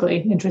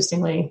theologically,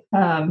 interestingly.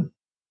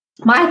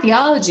 My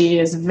theology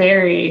is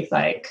very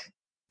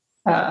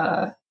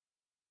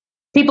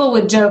people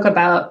would joke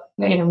about,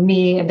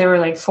 me, and there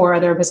were 4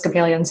 other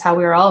Episcopalians, how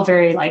we were all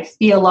very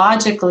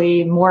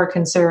theologically more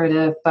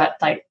conservative, but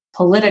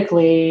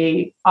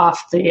politically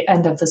off the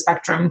end of the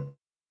spectrum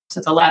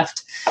to the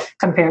left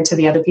compared to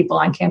the other people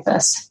on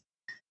campus.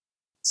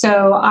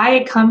 So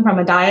I come from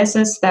a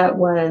diocese that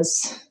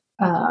was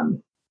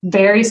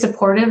very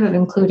supportive of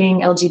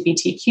including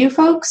LGBTQ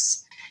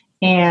folks,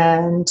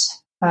 and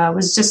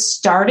was just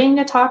starting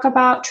to talk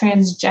about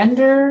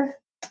transgender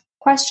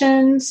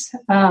questions.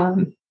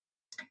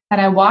 And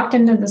I walked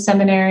into the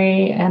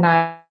seminary and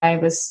I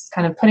was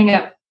kind of putting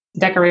up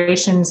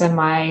decorations in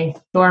my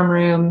dorm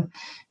room,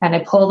 and I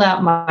pulled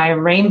out my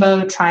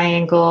rainbow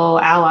triangle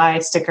ally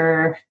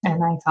sticker,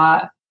 and I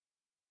thought,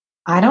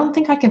 I don't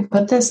think I can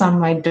put this on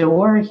my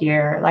door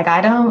here.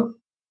 I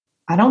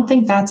don't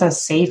think that's a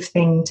safe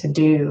thing to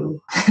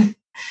do.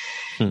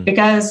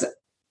 Because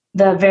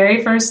the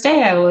very first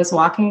day I was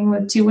walking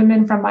with 2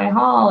 women from my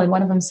hall, and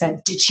one of them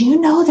said, "Did you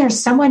know there's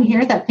someone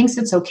here that thinks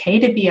it's okay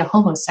to be a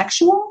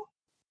homosexual?"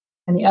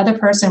 And the other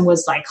person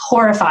was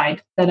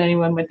horrified that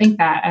anyone would think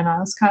that. And I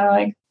was kind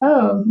of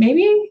oh,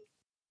 maybe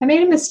I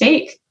made a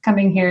mistake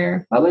coming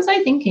here. What was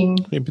I thinking?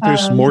 Maybe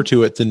there's more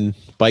to it than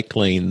bike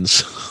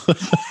lanes.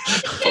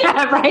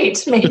 Yeah,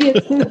 right. Maybe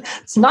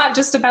it's not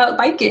just about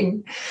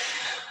biking.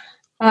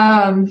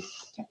 But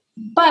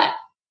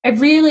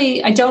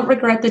I don't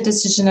regret the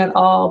decision at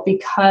all,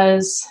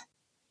 because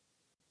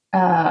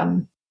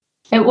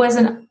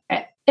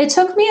it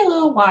took me a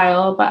little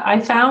while, but I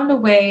found a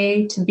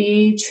way to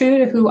be true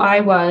to who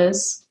I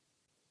was.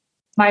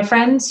 My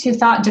friends who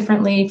thought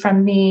differently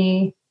from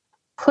me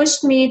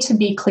pushed me to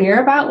be clear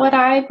about what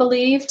I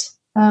believed,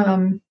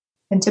 and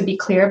to be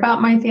clear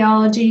about my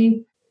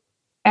theology.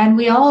 And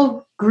we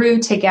all grew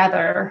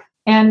together.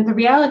 And the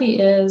reality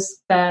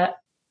is that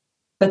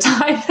the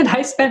time that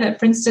I spent at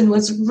Princeton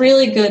was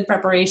really good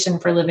preparation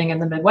for living in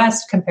the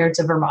Midwest compared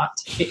to Vermont,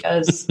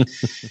 because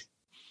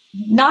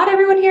not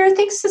everyone here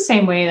thinks the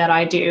same way that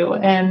I do.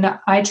 And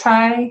I'm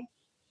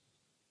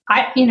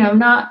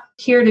not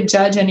here to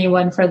judge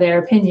anyone for their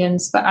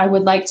opinions, but I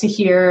would like to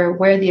hear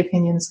where the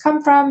opinions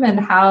come from and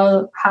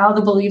how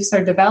the beliefs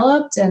are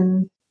developed,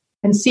 and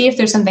see if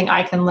there's something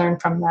I can learn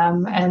from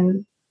them.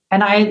 And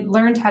I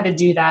learned how to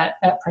do that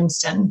at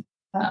Princeton.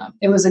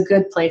 It was a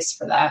good place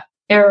for that.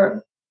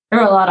 There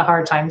were a lot of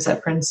hard times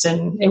at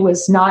Princeton. It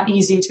was not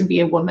easy to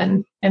be a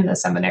woman in the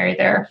seminary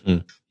there.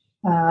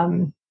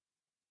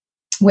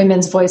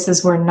 Women's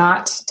voices were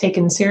not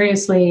taken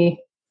seriously.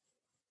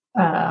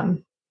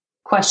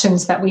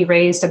 Questions that we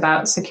raised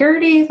about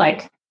security,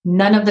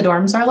 none of the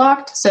dorms are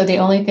locked. So the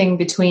only thing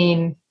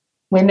between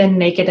women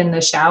naked in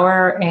the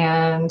shower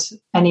and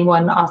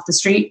anyone off the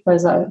street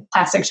was a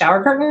plastic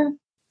shower curtain.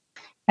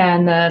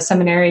 And the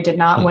seminary did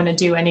not want to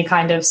do any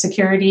kind of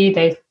security.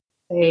 They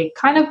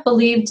kind of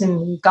believed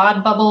in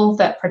God bubble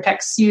that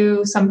protects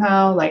you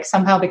somehow,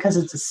 somehow because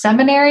it's a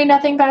seminary,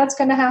 nothing bad's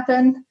going to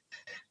happen.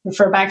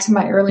 Refer back to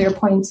my earlier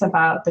points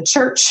about the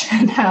church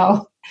and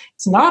how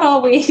it's not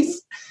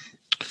always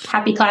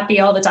happy clappy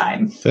all the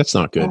time. That's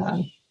not good.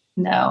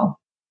 No,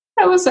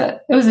 it was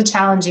a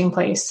challenging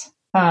place.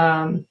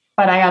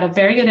 But I got a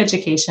very good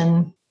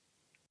education.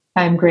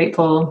 I'm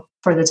grateful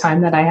for the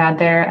time that I had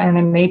there, and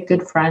I made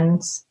good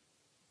friends,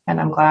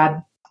 and I'm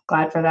glad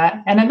for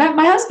that. And I met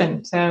my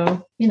husband.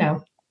 So,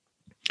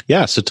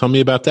 Yeah. So tell me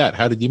about that.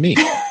 How did you meet?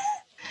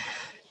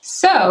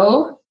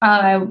 So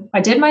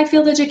I did my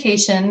field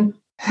education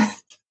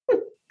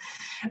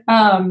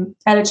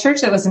at a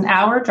church that was an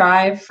hour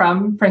drive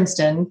from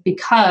Princeton,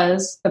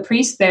 because the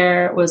priest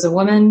there was a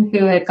woman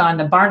who had gone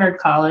to Barnard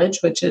College,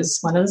 which is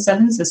one of the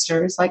Seven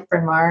Sisters, like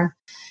Bryn Mawr.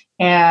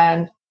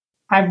 And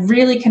I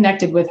really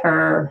connected with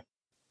her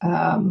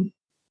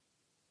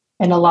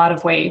in a lot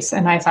of ways.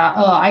 And I thought,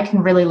 oh, I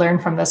can really learn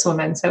from this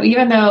woman. So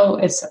even though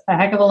it's a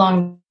heck of a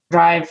long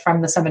drive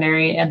from the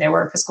seminary and there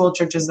were Episcopal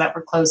churches that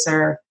were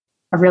closer,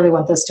 I really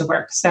want this to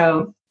work.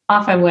 So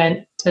off I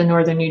went to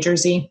northern New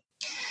Jersey.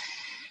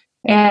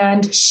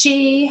 And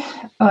she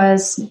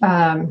was, she's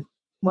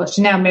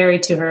now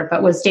married to her,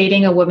 but was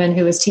dating a woman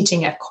who was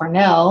teaching at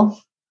Cornell.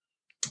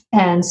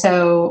 And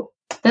so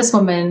this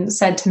woman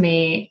said to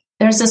me,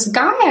 there's this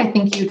guy I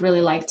think you'd really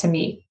like to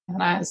meet.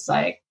 And I was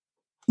like,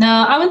 no,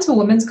 I went to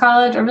women's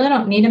college. I really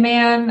don't need a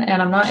man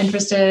and I'm not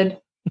interested.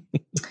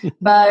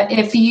 But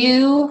if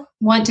you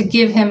want to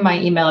give him my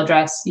email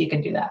address, you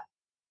can do that.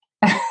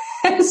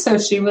 So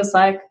she was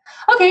like,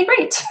 okay,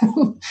 great.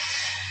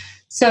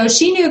 So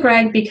she knew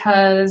Greg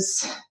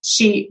because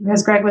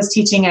Greg was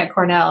teaching at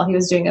Cornell. He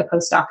was doing a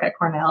postdoc at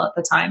Cornell at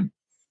the time.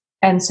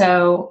 And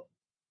so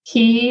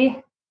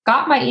he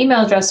got my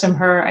email address from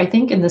her, I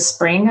think in the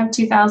spring of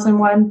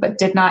 2001, but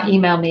did not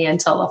email me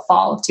until the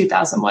fall of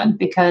 2001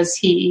 because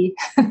he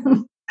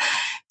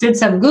did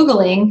some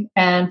Googling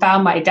and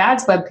found my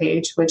dad's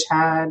webpage, which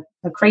had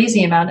a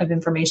crazy amount of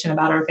information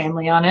about our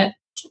family on it,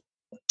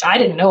 which I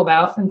didn't know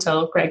about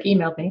until Greg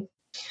emailed me.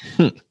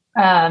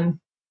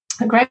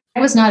 Greg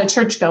was not a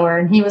churchgoer,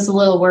 and he was a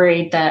little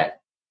worried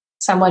that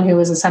someone who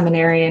was a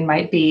seminarian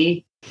might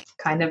be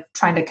kind of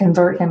trying to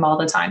convert him all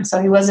the time.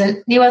 So he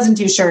wasn't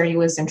too sure he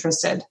was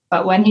interested.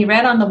 But when he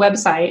read on the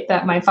website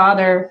that my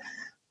father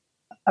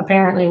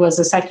apparently was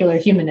a secular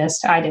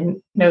humanist, I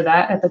didn't know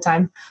that at the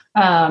time,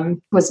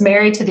 was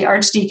married to the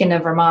Archdeacon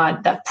of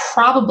Vermont, that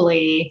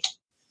probably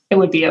it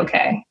would be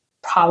okay.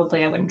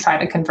 Probably I wouldn't try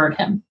to convert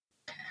him.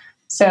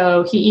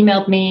 So he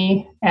emailed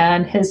me,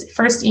 and his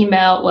first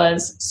email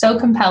was so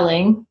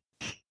compelling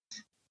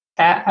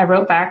that I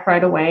wrote back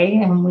right away,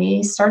 and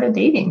we started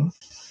dating.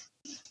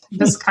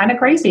 It was kind of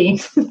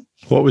crazy.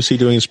 What was he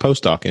doing his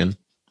postdoc in?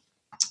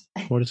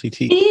 What does he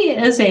teach? He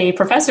is a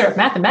professor of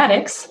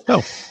mathematics.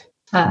 Oh.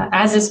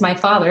 As is my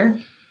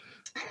father.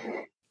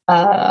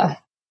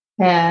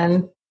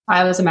 And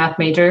I was a math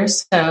major,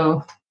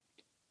 so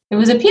it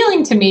was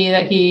appealing to me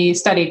that he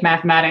studied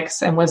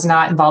mathematics and was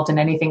not involved in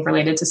anything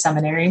related to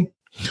seminary.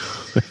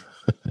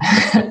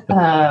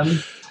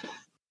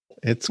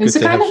 It's it was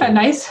good to kind have of a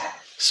nice,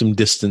 some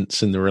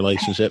distance in the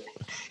relationship.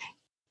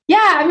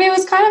 Yeah, I mean, it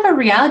was kind of a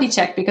reality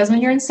check, because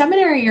when you're in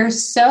seminary, you're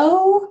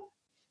so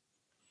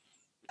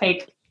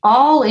like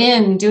all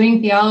in doing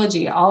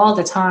theology all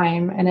the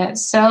time, and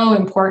it's so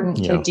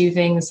important to do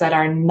things that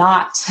are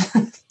not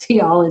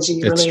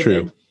theology related. It's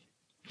true.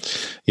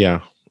 Yeah,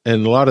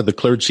 and a lot of the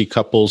clergy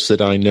couples that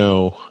I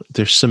know,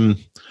 there's some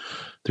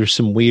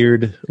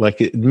weird, like,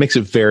 it makes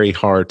it very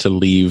hard to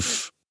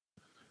leave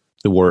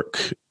the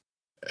work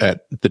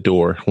at the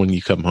door when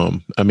you come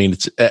home. I mean,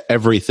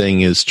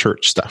 everything is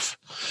church stuff.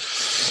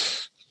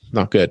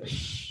 Not good.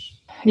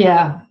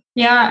 Yeah.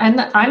 Yeah. And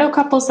I know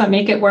couples that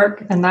make it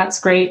work, and that's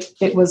great.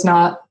 It was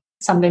not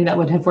something that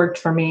would have worked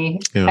for me.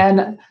 Yeah.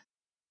 And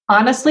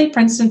honestly,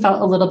 Princeton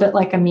felt a little bit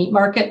like a meat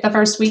market the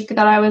first week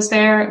that I was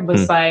there. It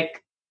was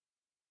like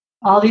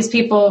all these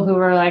people who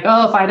were like,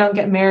 oh, if I don't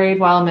get married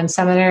while I'm in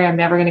seminary, I'm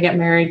never going to get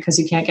married, because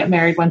you can't get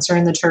married once you're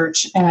in the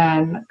church.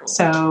 And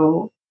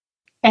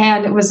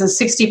it was a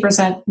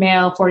 60%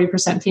 male,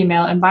 40%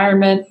 female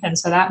environment. And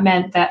so that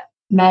meant that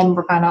men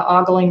were kind of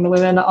ogling the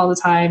women all the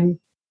time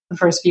the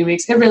first few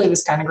weeks. It really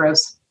was kind of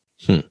gross.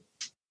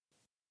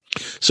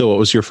 So what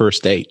was your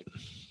first date?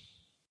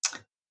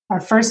 Our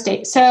first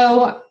date.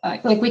 So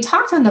we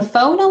talked on the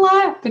phone a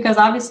lot, because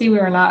obviously we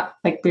were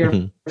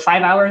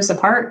 5 hours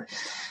apart.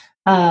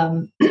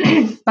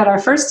 But our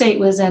first date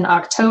was in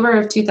October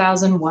of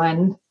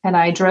 2001, and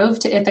I drove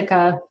to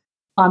Ithaca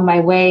on my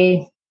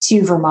way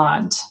to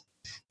Vermont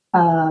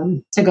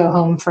to go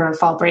home for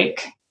fall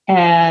break.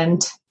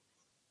 And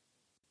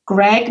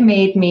Greg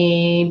made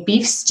me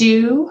beef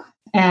stew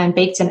and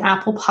baked an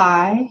apple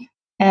pie,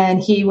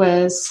 and he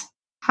was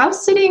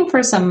house sitting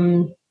for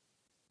some,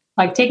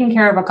 taking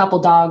care of a couple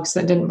dogs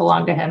that didn't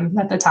belong to him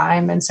at the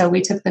time. And so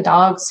we took the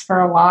dogs for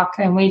a walk,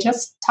 and we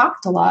just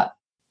talked a lot.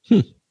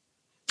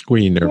 Were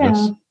you nervous?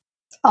 Yeah.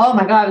 Oh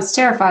my God, I was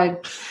terrified.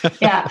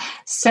 Yeah.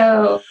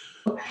 So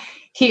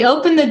he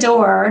opened the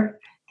door,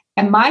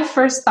 and my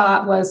first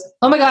thought was,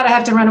 oh my God, I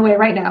have to run away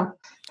right now,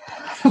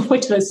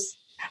 which was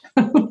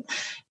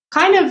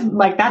kind of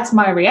like, that's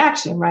my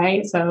reaction,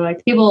 right? So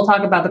people will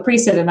talk about the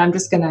priesthood, and I'm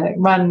just going to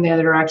run in the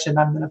other direction.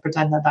 I'm going to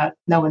pretend that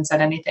no one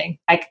said anything.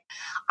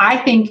 I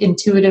think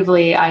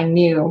intuitively I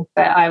knew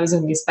that I was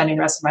going to be spending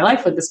the rest of my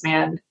life with this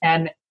man,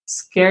 and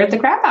scared the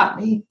crap out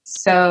of me.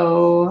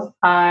 So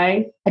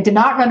I did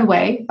not run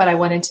away, but I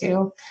wanted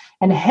to.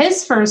 And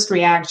his first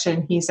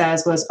reaction, he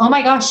says, was, oh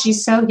my gosh,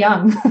 she's so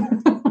young.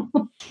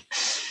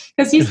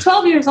 Because he's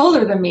 12 years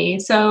older than me.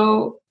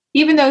 So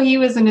even though he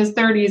was in his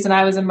 30s and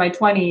I was in my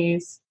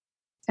 20s,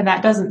 and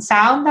that doesn't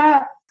sound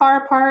that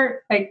far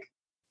apart, like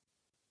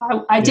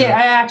I did.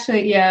 I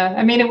actually, yeah.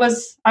 I mean, I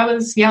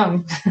was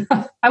young.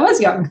 I was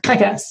young, I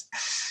guess.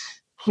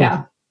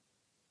 Yeah.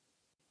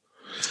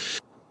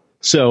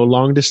 So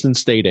long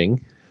distance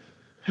dating.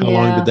 How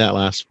long did that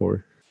last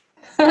for?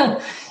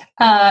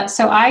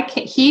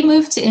 He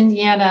moved to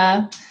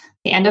Indiana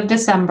the end of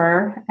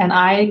December, and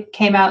I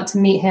came out to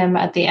meet him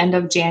at the end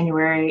of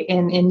January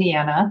in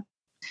Indiana.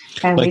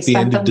 And like the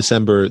end of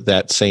December,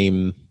 that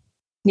same.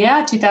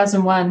 Yeah,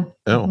 2001.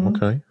 Oh,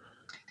 okay.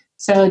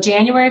 So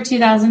January of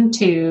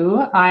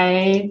 2002,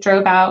 I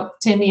drove out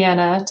to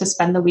Indiana to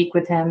spend the week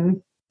with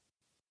him.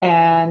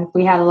 And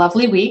we had a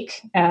lovely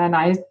week. And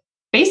I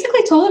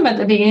basically told him at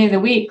the beginning of the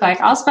week, like,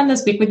 I'll spend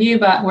this week with you,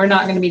 but we're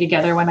not going to be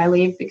together when I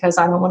leave because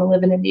I don't want to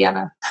live in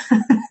Indiana.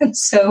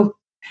 So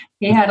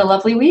he had a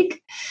lovely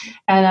week.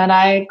 And then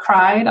I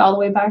cried all the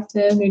way back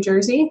to New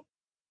Jersey.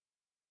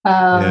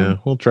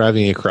 Well,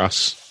 driving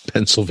across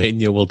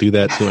Pennsylvania will do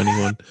that to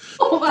anyone.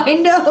 Oh, I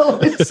know.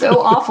 It's so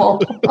awful.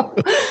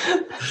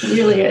 It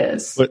really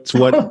is. What's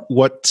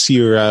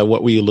your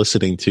what were you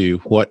listening to?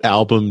 What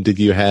album did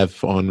you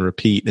have on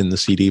repeat in the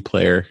CD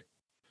player?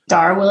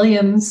 Dar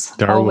Williams.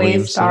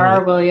 Always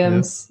Dar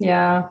Williams.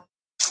 Yeah.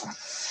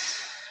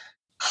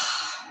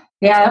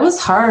 Yeah, that was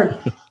hard.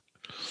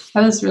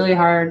 That was really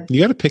hard. You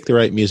got to pick the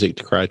right music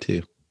to cry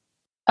to.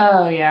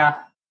 Oh,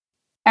 yeah.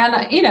 And,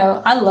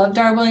 I love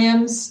Dar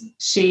Williams.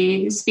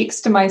 She speaks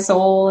to my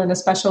soul in a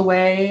special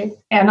way.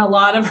 And a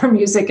lot of her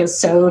music is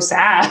so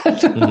sad.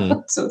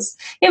 Mm-hmm. So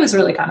it was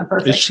really kind of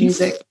perfect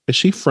music. Is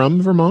she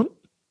from Vermont?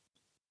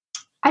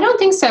 I don't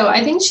think so.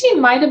 I think she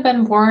might have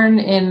been born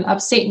in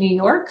upstate New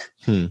York.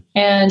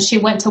 And she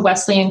went to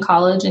Wesleyan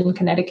College in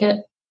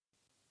Connecticut.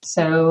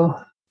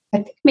 So I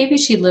think maybe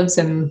she lives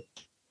in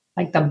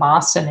like the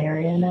Boston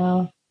area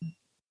now.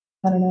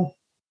 I don't know.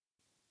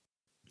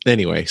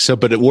 Anyway,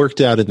 but it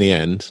worked out in the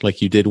end.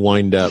 Like you did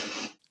wind up.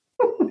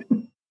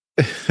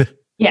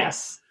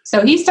 Yes.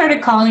 So he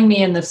started calling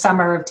me in the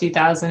summer of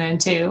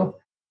 2002.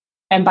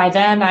 And by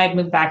then I'd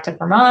moved back to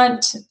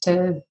Vermont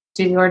to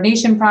do the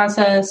ordination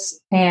process.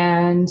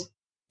 And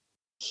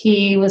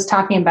he was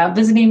talking about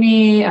visiting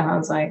me. And I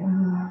was like,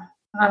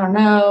 I don't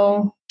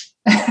know.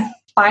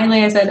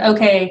 Finally, I said,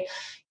 okay,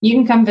 you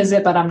can come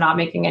visit, but I'm not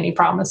making any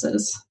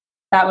promises.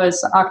 That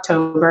was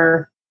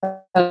October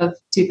of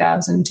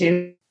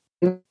 2002.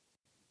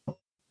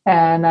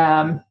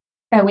 And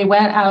we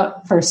went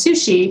out for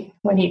sushi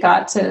when he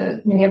got to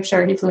New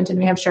Hampshire. He flew into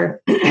New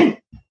Hampshire.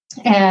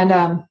 And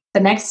the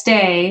next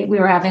day we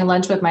were having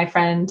lunch with my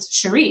friend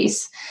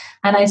Charisse.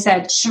 And I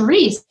said,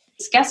 Charisse,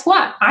 guess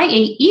what? I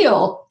ate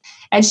eel.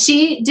 And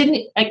she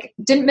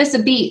didn't miss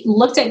a beat,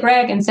 looked at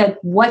Greg and said,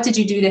 what did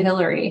you do to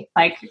Hillary?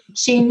 Like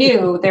she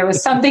knew there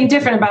was something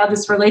different about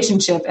this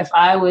relationship if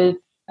I would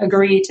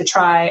agree to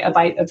try a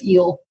bite of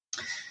eel.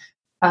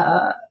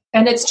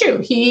 And it's true.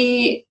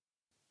 He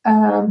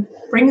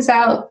brings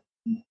out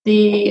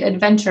the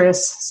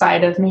adventurous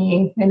side of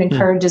me and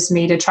encourages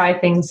me to try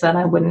things that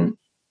I wouldn't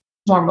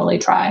normally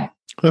try.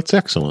 That's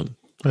excellent.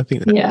 I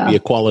think that would be a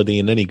quality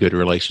in any good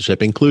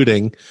relationship,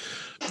 including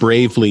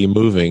bravely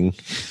moving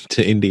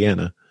to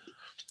Indiana,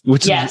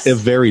 which is a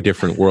very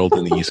different world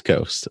than the East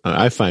Coast.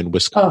 I find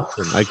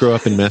Wisconsin, I grew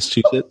up in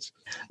Massachusetts.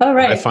 Oh,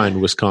 right. I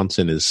find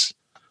Wisconsin is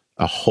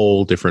a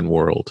whole different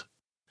world.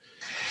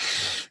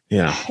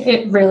 Yeah.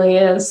 It really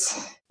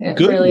is. It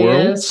good really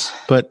world, is.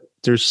 But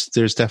there's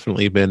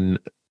definitely been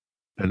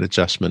an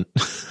adjustment.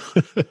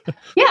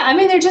 Yeah, I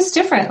mean, they're just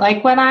different.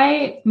 Like when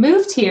I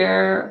moved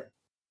here,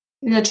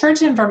 the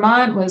church in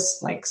Vermont was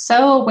like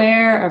so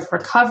aware of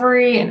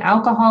recovery and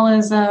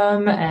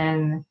alcoholism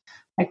and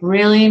like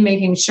really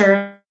making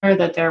sure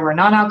that there were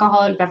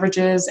non-alcoholic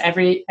beverages at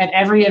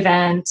every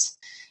event.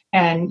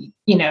 And,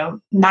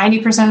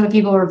 90% of the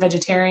people were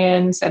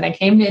vegetarians. And I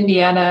came to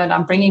Indiana and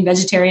I'm bringing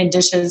vegetarian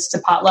dishes to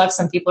potlucks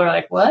and people are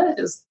like, what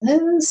is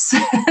this?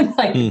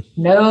 Like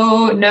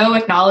no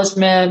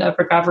acknowledgement of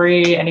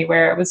recovery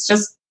anywhere. It was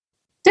just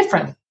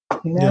different,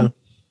 Yeah.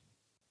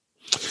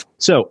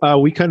 So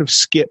we kind of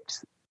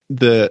skipped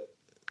the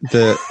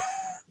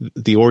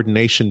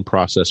ordination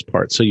process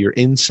part. So you're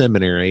in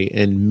seminary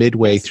and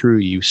midway through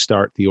you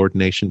start the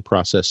ordination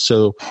process.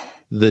 So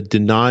the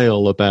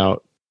denial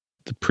about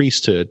the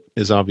priesthood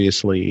is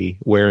obviously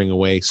wearing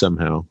away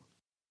somehow.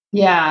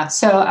 Yeah.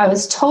 So I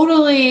was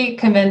totally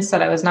convinced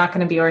that I was not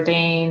going to be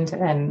ordained.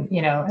 And,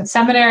 at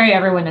seminary,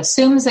 everyone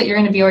assumes that you're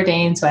going to be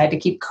ordained. So I had to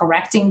keep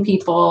correcting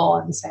people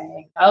and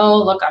saying,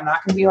 oh, look, I'm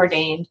not going to be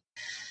ordained.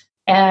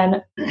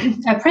 And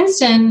at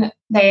Princeton,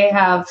 they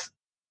have,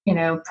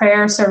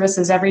 prayer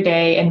services every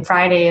day, and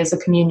Friday is a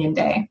communion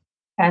day.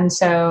 And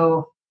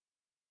so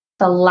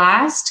the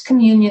last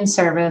communion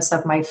service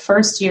of my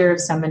first year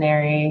of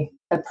seminary,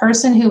 the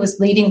person who was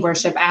leading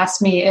worship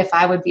asked me if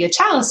I would be a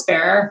chalice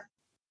bearer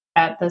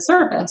at the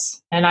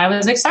service. And I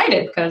was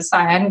excited because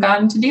I hadn't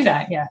gotten to do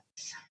that yet.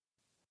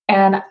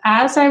 And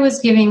as I was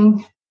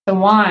giving the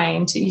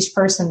wine to each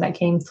person that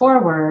came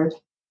forward,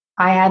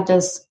 I had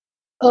this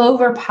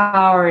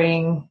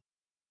overpowering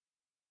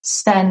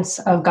sense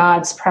of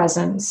God's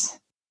presence.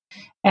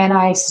 And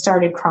I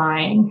started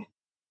crying.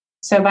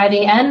 So by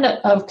the end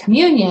of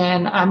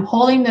communion, I'm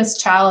holding this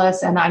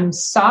chalice and I'm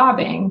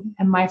sobbing.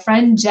 And my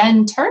friend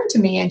Jen turned to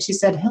me and she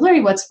said,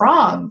 "Hillary, what's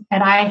wrong?"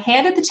 And I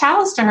handed the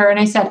chalice to her and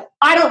I said,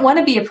 "I don't want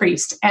to be a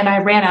priest." And I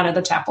ran out of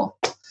the chapel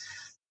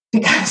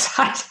because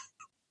I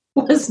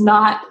was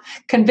not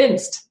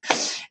convinced,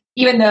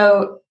 even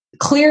though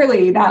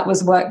clearly that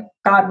was what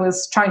God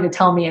was trying to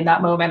tell me in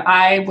that moment.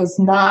 I was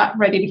not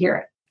ready to hear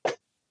it.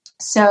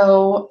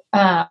 So,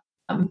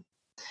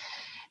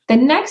 the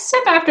next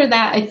step after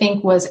that, I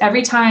think, was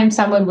every time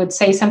someone would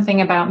say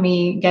something about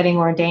me getting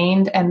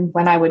ordained, and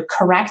when I would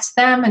correct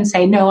them and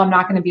say, "No, I'm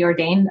not going to be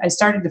ordained," I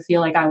started to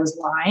feel like I was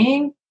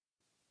lying.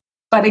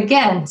 But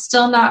again,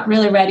 still not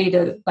really ready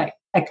to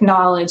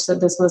acknowledge that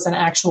this was an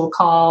actual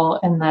call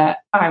and that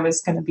I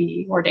was going to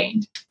be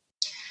ordained.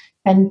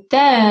 And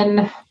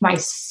then my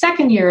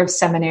second year of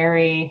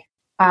seminary,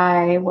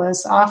 I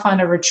was off on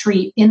a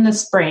retreat in the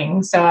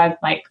spring. So I'm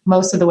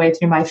most of the way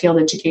through my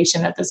field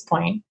education at this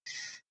point.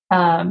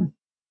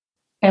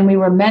 And we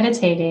were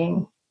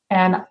meditating,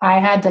 and I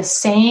had the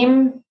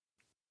same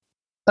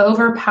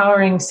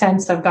overpowering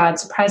sense of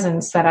God's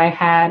presence that I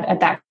had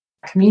at that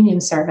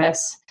communion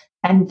service.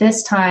 And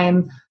this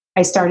time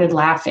I started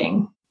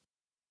laughing.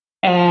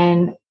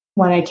 And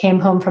when I came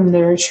home from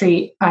the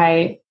retreat,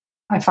 I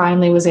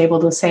finally was able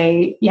to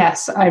say,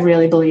 yes, I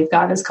really believe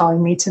God is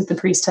calling me to the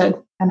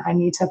priesthood and I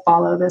need to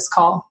follow this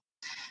call.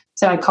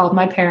 So I called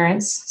my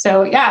parents.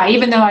 So yeah,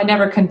 even though I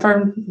never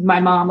confirmed my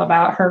mom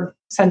about her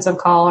sense of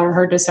call or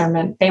her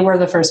discernment, they were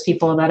the first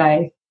people that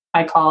I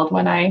called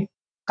when I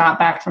got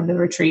back from the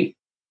retreat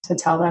to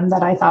tell them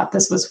that I thought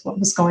this was what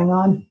was going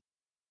on.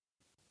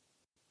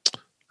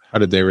 How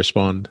did they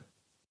respond?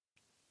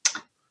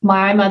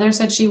 My mother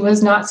said she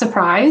was not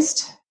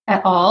surprised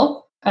at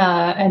all,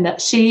 and that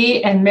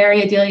she and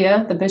Mary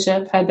Adelia, the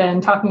bishop, had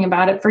been talking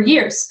about it for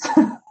years.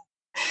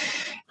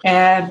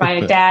 And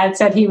my dad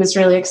said he was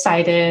really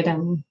excited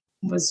and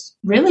was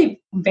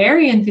really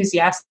very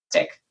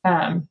enthusiastic,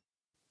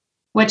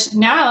 which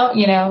now,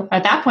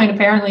 at that point,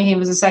 apparently he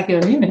was a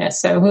secular humanist.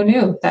 So who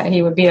knew that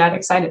he would be that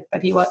excited?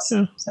 But he was.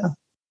 Yeah. So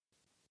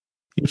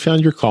you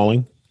found your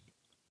calling.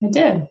 I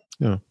did.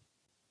 Yeah.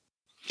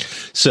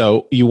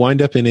 So you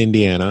wind up in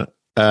Indiana.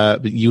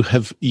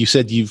 You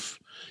said you've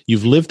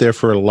lived there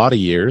for a lot of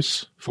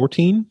years,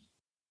 14?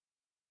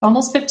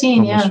 Almost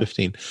 15, Almost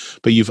 15.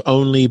 But you've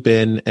only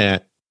been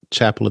at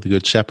Chapel of the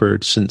Good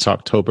Shepherd since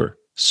October.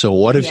 So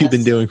what have you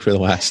been doing for the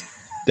last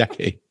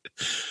decade?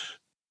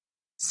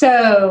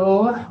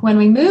 So when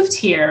we moved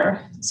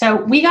here, so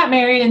we got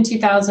married in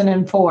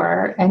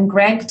 2004, and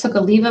Greg took a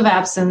leave of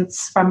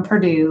absence from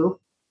Purdue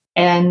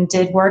and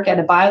did work at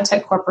a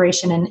biotech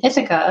corporation in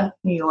Ithaca,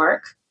 New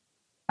York,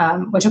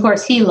 which of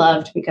course he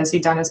loved because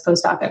he'd done his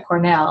postdoc at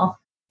Cornell.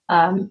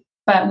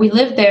 But we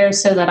lived there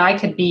so that I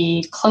could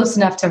be close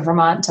enough to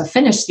Vermont to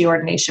finish the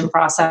ordination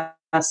process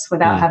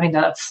without having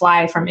to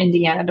fly from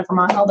Indiana to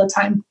Vermont all the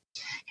time.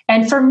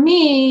 And for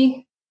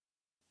me,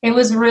 it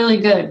was really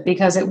good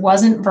because it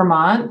wasn't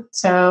Vermont.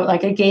 So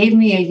it gave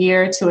me a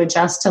year to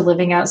adjust to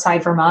living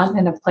outside Vermont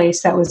in a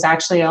place that was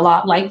actually a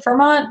lot like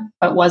Vermont,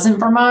 but wasn't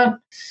Vermont.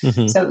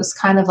 Mm-hmm. So it was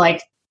kind of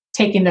like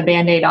taking the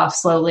Band-Aid off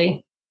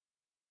slowly.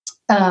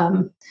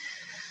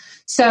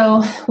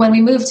 So when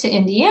we moved to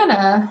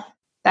Indiana,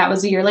 that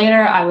was a year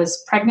later, I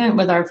was pregnant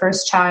with our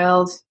first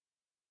child.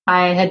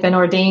 I had been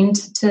ordained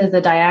to the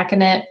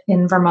diaconate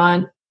in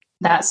Vermont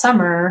that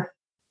summer.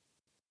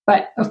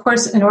 But of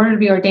course, in order to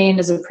be ordained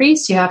as a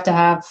priest, you have to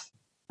have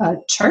a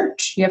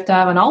church. You have to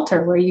have an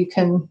altar where you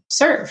can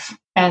serve.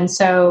 And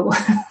so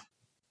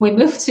we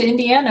moved to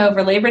Indiana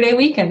over Labor Day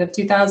weekend of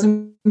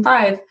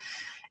 2005.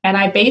 And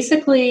I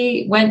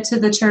basically went to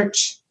the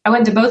church. I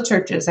went to both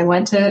churches. I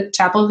went to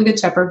Chapel of the Good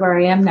Shepherd, where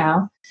I am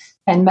now,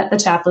 and met the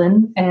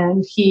chaplain.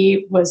 And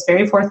he was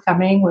very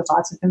forthcoming with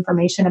lots of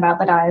information about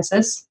the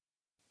diocese.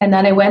 And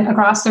then I went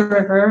across the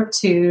river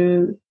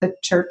to the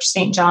church,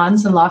 St.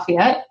 John's in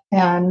Lafayette.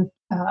 And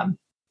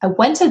I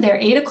went to their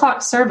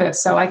 8:00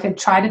 service so I could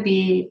try to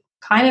be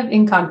kind of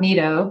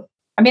incognito.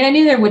 I mean, I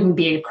knew there wouldn't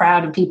be a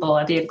crowd of people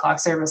at the 8:00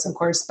 service, of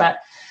course, but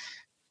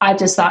I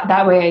just thought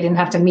that way I didn't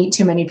have to meet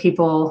too many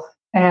people.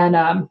 And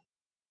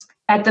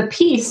at the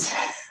peace,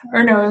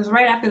 or no, it was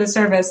right after the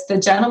service, the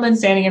gentleman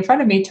standing in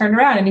front of me turned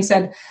around and he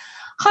said,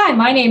 "Hi,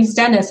 my name's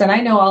Dennis and I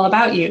know all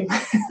about you."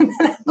 And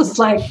I was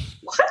like,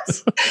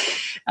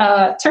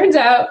 what? Turns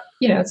out,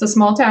 it's a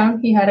small town.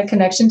 He had a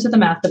connection to the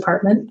math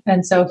department.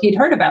 And so he'd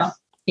heard about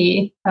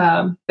me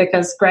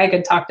because Greg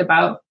had talked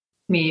about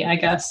me, I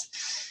guess.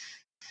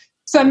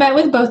 So I met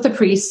with both the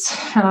priests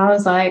and I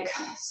was like,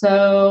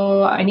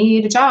 so I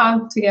need a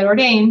job to get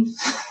ordained.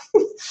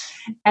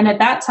 And at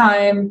that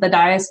time, the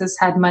diocese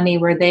had money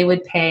where they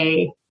would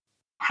pay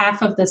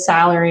half of the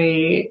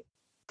salary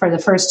for the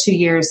first 2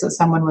 years that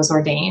someone was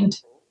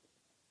ordained.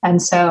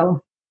 And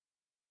so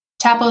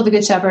Chapel of the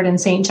Good Shepherd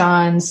and St.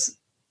 John's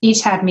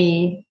each had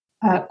me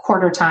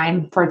quarter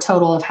time for a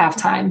total of half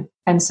time.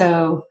 And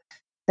so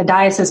the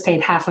diocese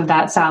paid half of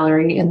that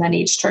salary, and then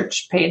each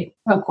church paid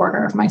a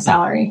quarter of my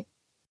salary.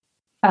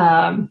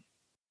 But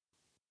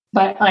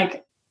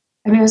like,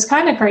 I mean, it was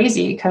kind of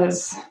crazy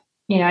because,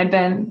 you know,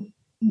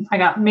 I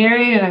got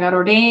married and I got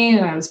ordained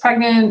and I was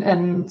pregnant,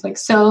 and like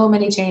so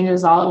many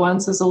changes all at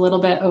once was a little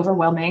bit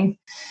overwhelming.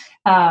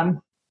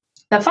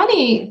 The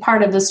funny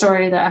part of the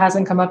story that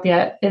hasn't come up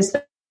yet is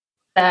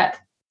that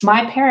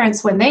my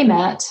parents, when they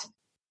met,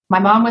 my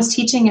mom was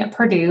teaching at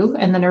Purdue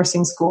in the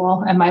nursing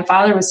school, and my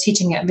father was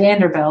teaching at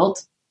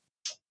Vanderbilt.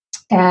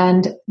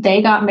 And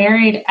they got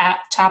married at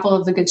Chapel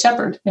of the Good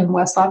Shepherd in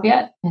West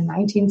Lafayette in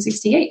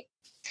 1968.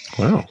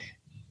 Wow.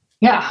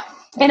 Yeah.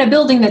 In a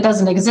building that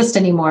doesn't exist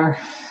anymore.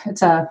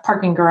 It's a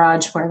parking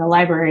garage where the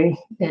library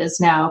is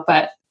now,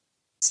 but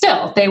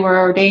still, they were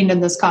ordained in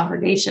this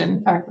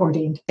congregation,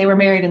 they were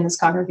married in this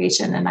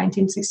congregation in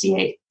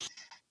 1968.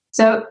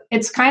 So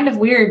it's kind of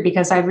weird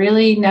because I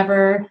really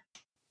never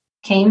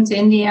came to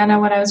Indiana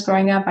when I was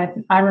growing up.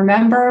 I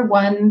remember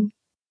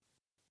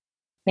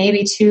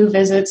maybe 2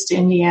 visits to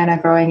Indiana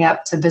growing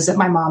up to visit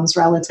my mom's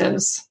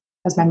relatives,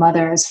 because my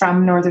mother is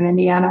from Northern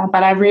Indiana,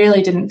 but I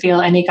really didn't feel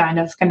any kind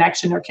of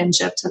connection or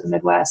kinship to the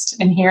Midwest.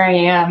 And here I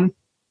am,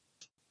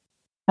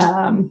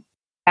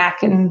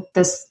 back in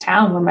this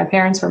town where my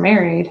parents were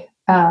married.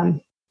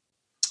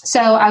 So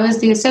I was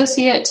the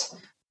associate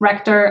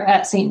rector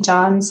at St.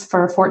 John's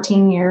for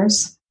 14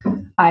 years.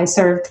 I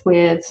served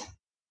with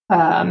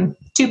 2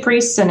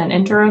 priests and an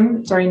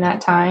interim during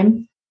that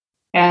time.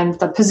 And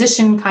the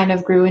position kind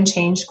of grew and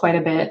changed quite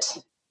a bit.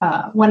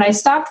 When I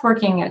stopped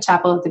working at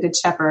Chapel of the Good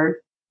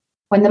Shepherd,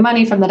 when the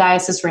money from the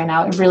diocese ran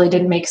out, it really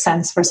didn't make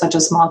sense for such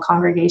a small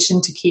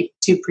congregation to keep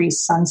 2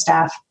 priests on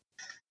staff.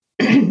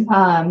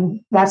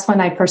 That's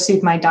when I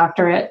pursued my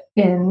doctorate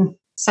in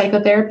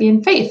psychotherapy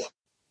and faith,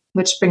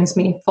 which brings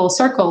me full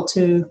circle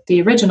to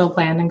the original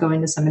plan and going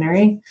to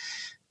seminary.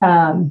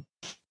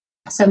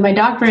 So my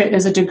doctorate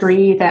is a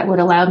degree that would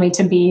allow me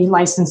to be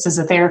licensed as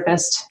a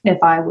therapist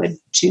if I would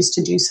choose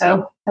to do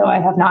so, though I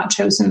have not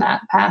chosen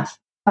that path.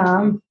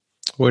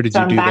 Where did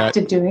you do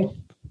that?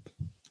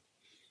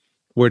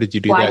 Where did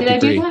you do that degree? I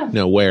do that?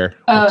 No, where?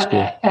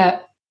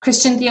 At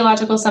Christian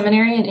Theological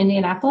Seminary in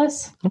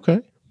Indianapolis.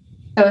 Okay.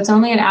 So it's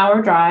only an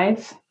hour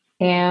drive,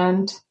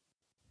 and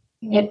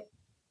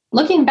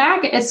looking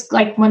back, it's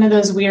like one of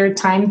those weird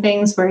time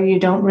things where you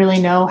don't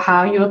really know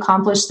how you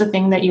accomplished the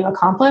thing that you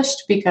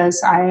accomplished,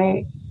 because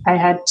I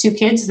had 2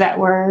 kids that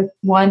were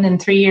 1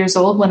 and 3 years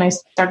old when I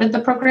started the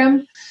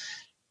program,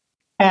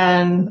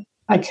 and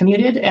I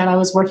commuted and I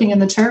was working in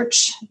the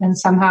church, and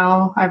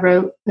somehow I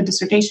wrote a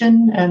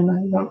dissertation, and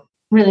I don't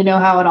really know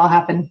how it all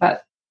happened,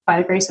 but by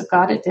the grace of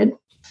God, it did.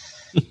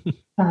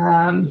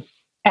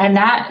 And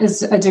that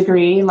is a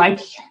degree like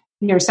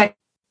your second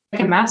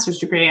master's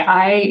degree.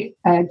 I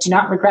do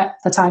not regret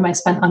the time I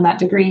spent on that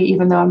degree,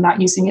 even though I'm not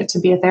using it to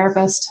be a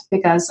therapist,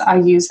 because I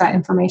use that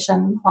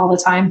information all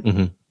the time.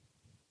 Mm-hmm.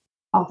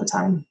 All the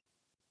time.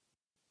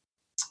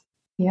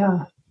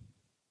 Yeah.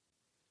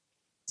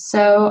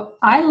 So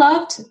I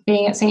loved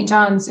being at St.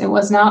 John's. It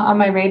was not on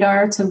my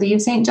radar to leave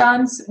St.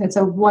 John's. It's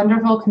a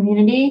wonderful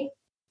community.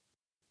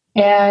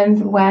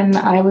 And when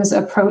I was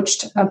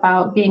approached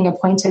about being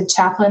appointed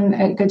chaplain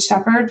at Good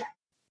Shepherd,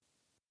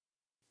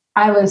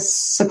 I was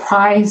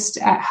surprised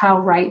at how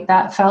right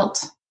that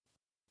felt.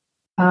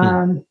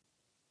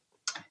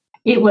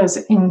 It was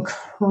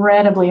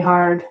incredibly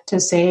hard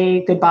to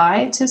say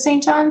goodbye to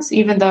St. John's,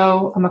 even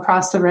though I'm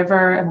across the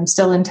river and I'm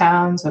still in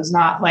town. So it's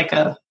not like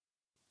a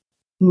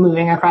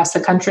moving across the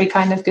country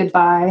kind of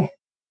goodbye.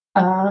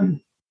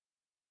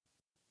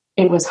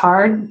 It was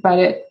hard,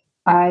 but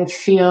I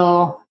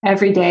feel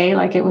every day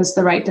like it was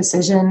the right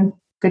decision.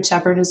 Good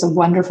Shepherd is a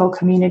wonderful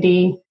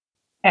community.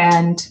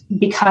 And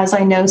because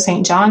I know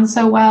St. John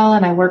so well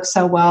and I work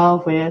so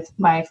well with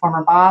my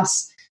former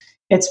boss,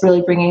 it's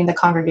really bringing the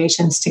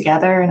congregations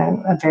together in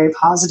a very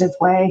positive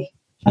way.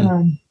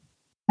 And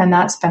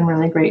that's been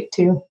really great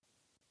too.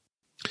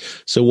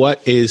 So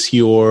what is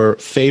your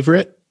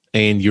favorite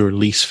and your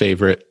least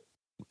favorite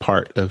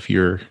part of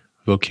your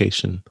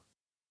vocation?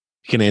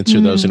 You can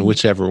answer those in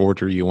whichever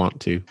order you want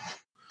to.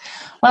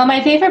 Well,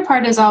 my favorite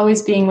part is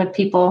always being with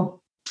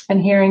people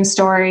and hearing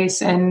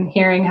stories and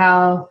hearing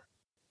how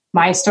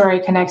my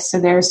story connects to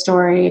their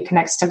story,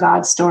 connects to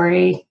God's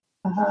story.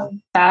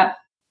 That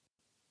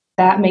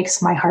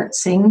makes my heart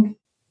sing.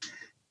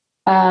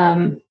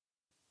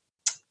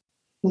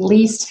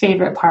 Least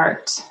favorite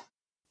part.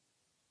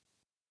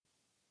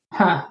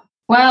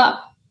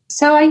 Well,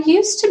 so I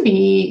used to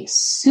be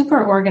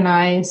super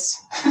organized.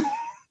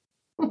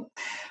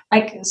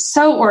 Like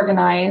so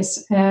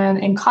organized. And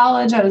in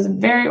college, I was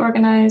very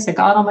organized. I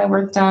got all my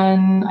work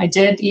done. I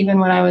did even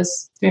when I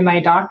was doing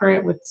my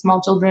doctorate with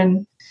small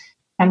children.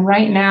 And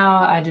right now,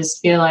 I just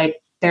feel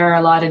like there are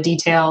a lot of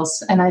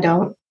details, and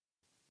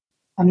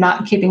I'm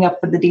not keeping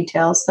up with the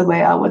details the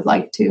way I would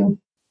like to.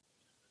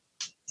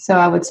 So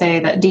I would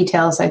say that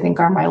details, I think,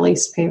 are my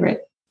least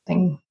favorite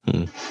thing.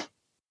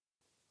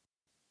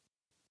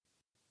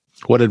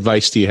 What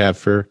advice do you have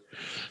for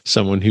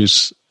someone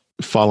who's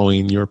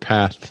following your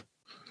path?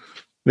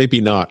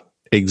 Maybe not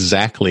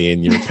exactly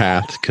in your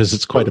path because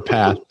it's quite a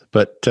path,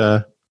 but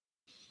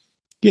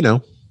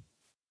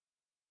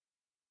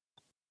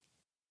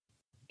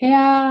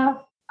Yeah,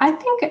 I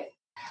think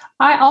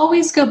I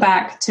always go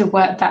back to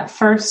what that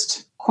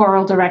first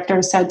choral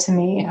director said to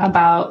me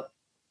about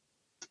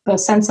the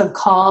sense of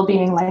call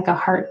being like a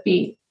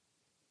heartbeat.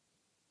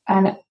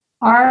 And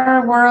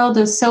our world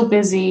is so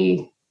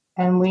busy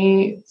and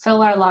we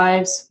fill our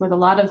lives with a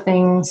lot of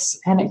things,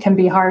 and it can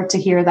be hard to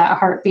hear that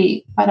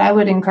heartbeat. But I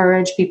would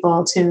encourage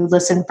people to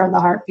listen for the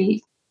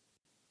heartbeat.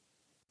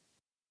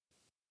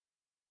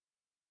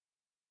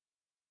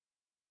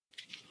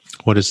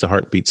 What does the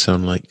heartbeat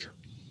sound like?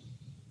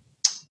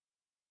 I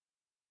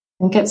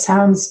think it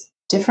sounds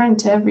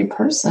different to every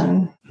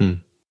person.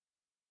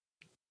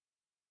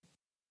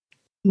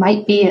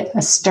 Might be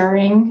a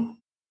stirring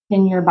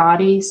in your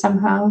body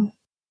somehow.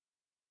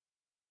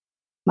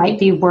 Might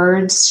be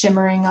words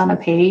shimmering on a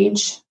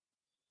page.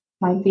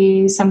 Might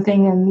be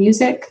something in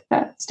music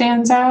that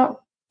stands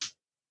out.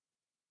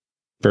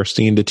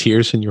 Bursting into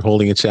tears and you're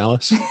holding a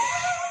chalice?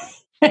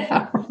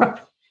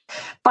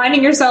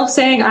 Finding yourself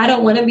saying, I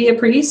don't want to be a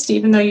priest,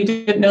 even though you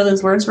didn't know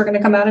those words were going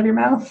to come out of your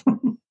mouth.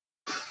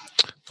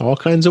 All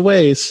kinds of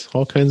ways.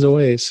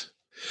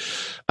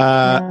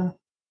 Yeah.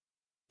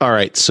 All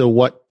right. So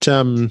what's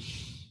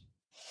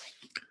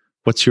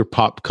your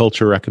pop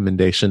culture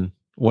recommendation?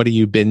 What are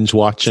you binge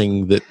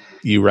watching that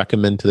you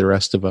recommend to the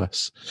rest of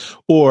us?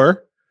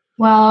 Or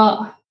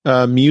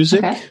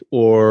music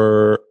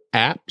or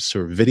apps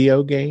or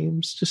video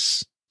games?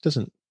 Just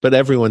doesn't. But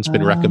everyone's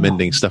been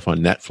recommending stuff on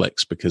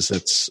Netflix because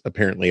that's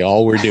apparently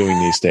all we're doing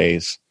these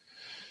days.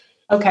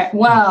 Okay.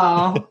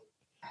 Well,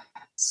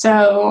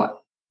 so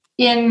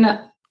in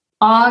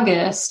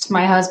August,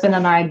 my husband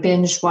and I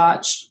binge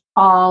watched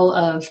all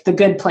of The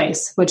Good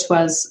Place, which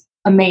was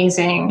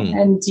amazing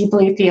and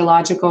deeply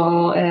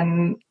theological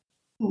and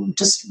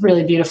just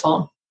really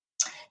beautiful.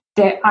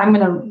 I'm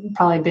going to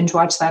probably binge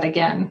watch that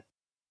again.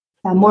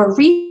 More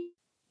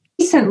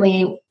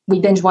recently, we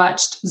binge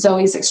watched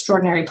Zoe's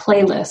Extraordinary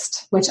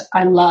Playlist, which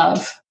I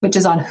love, which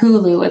is on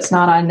Hulu. It's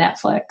not on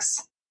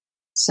Netflix.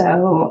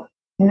 So,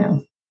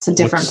 it's a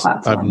different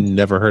platform. I've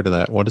never heard of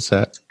that. What is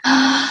that?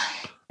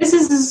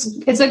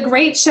 It's a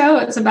great show.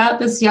 It's about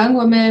this young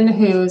woman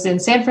who's in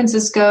San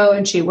Francisco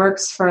and she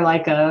works for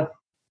like a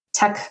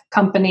tech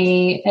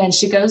company, and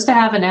she goes to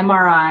have an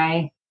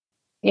MRI.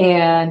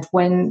 And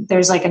when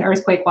there's like an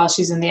earthquake while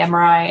she's in the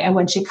MRI, and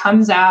when she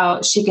comes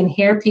out, she can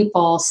hear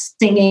people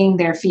singing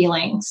their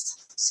feelings.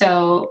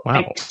 So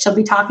she'll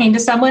be talking to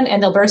someone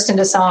and they'll burst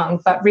into song,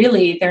 but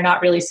really they're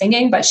not really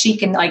singing, but she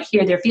can like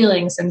hear their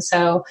feelings. And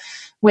so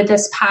with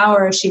this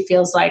power, she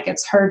feels like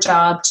it's her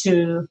job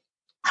to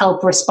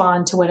help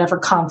respond to whatever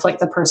conflict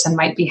the person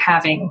might be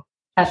having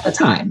at the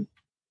time.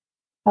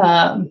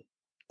 And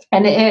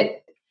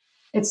it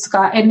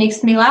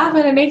makes me laugh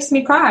and it makes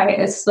me cry.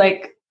 It's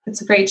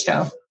a great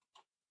show.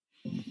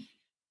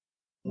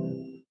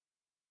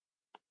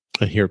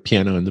 I hear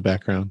piano in the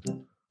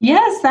background.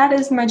 Yes, that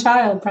is my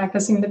child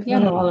practicing the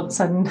piano all of a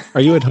sudden.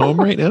 Are you at home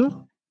right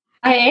now?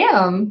 I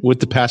am. With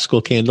the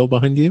Paschal candle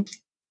behind you?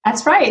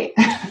 That's right.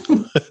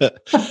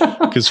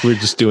 Because we're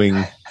just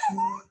doing...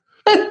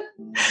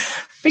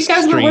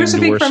 Because we're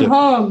worshiping from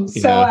home.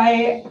 Yeah. So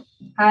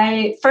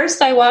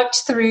I walked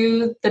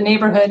through the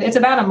neighborhood. It's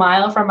about a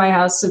mile from my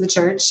house to the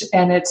church,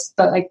 and it's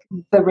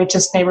the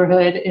richest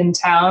neighborhood in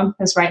town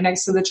is right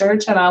next to the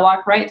church. And I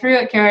walked right through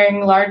it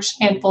carrying large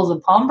handfuls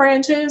of palm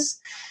branches.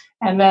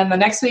 And then the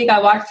next week I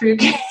walked through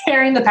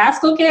carrying the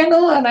Paschal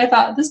candle, and I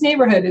thought this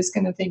neighborhood is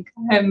going to think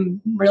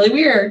I'm really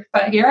weird.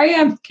 But here I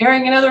am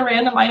carrying another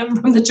random item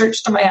from the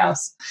church to my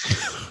house.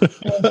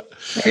 So,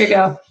 there you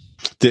go.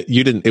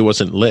 It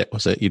wasn't lit,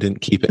 was it? You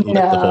didn't keep it lit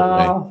the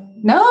whole way?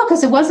 No,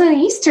 because it wasn't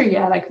Easter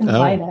yet. I couldn't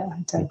light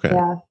it. Okay.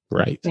 Yeah.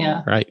 Right.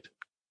 Yeah. Right.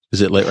 Is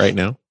it lit right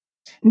now?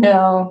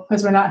 No,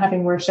 because we're not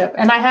having worship.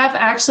 And I have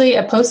actually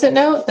a Post-it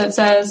note that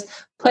says,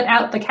 put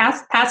out the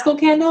Paschal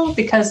candle,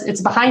 because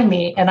it's behind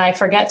me and I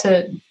forget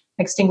to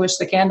extinguish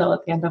the candle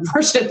at the end of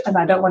worship, and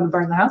I don't want to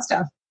burn the house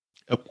down.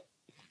 Oh,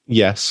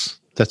 yes,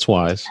 that's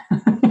wise.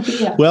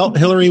 Yeah. Well,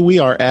 Hillary, we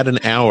are at an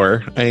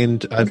hour,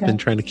 and I've been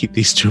trying to keep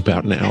these to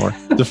about an hour.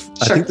 Sure.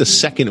 I think the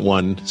second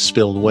one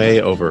spilled way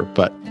over,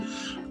 but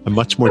I'm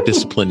much more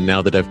disciplined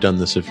now that I've done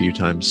this a few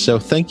times. So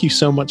thank you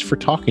so much for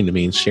talking to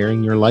me and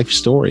sharing your life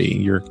story,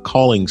 your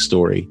calling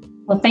story.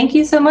 Well, thank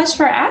you so much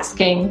for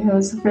asking. It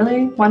was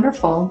really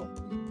wonderful.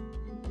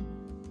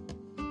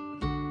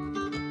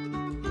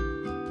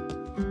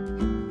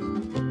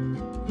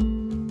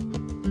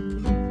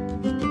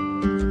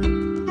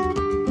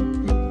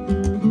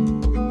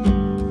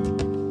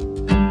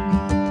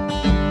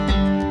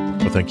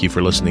 Thank you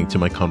for listening to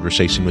my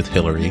conversation with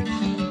Hillary.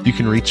 You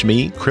can reach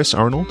me, Chris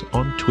Arnold,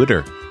 on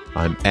Twitter.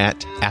 I'm at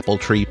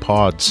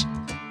AppleTreePods.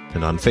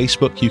 And on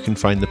Facebook, you can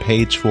find the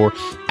page for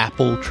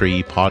Apple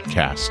Tree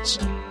Podcasts.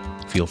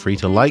 Feel free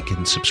to like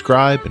and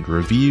subscribe and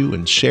review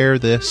and share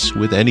this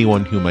with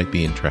anyone who might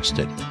be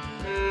interested.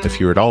 If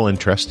you're at all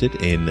interested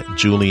in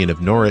Julian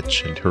of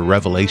Norwich and her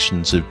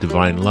revelations of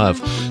divine love,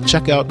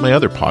 check out my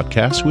other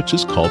podcast, which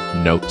is called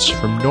Notes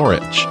from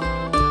Norwich.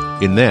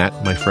 In that,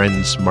 my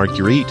friends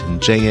Marguerite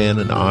and Jayanne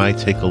and I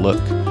take a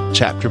look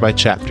chapter by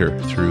chapter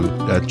through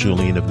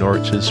Julian of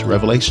Norwich's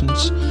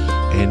revelations,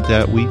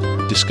 and we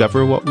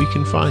discover what we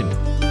can find.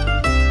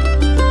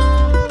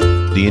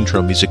 The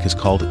intro music is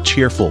called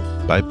Cheerful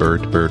by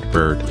Bird, Bird,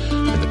 Bird,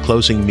 and the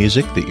closing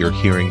music that you're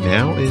hearing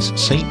now is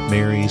St.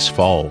 Mary's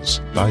Falls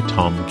by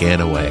Tom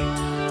Ganaway.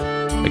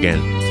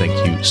 Again,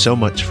 thank you so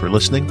much for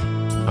listening.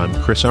 I'm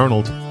Chris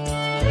Arnold,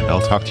 and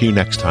I'll talk to you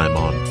next time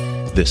on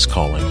This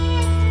Calling.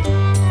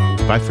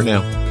 Bye for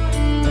now.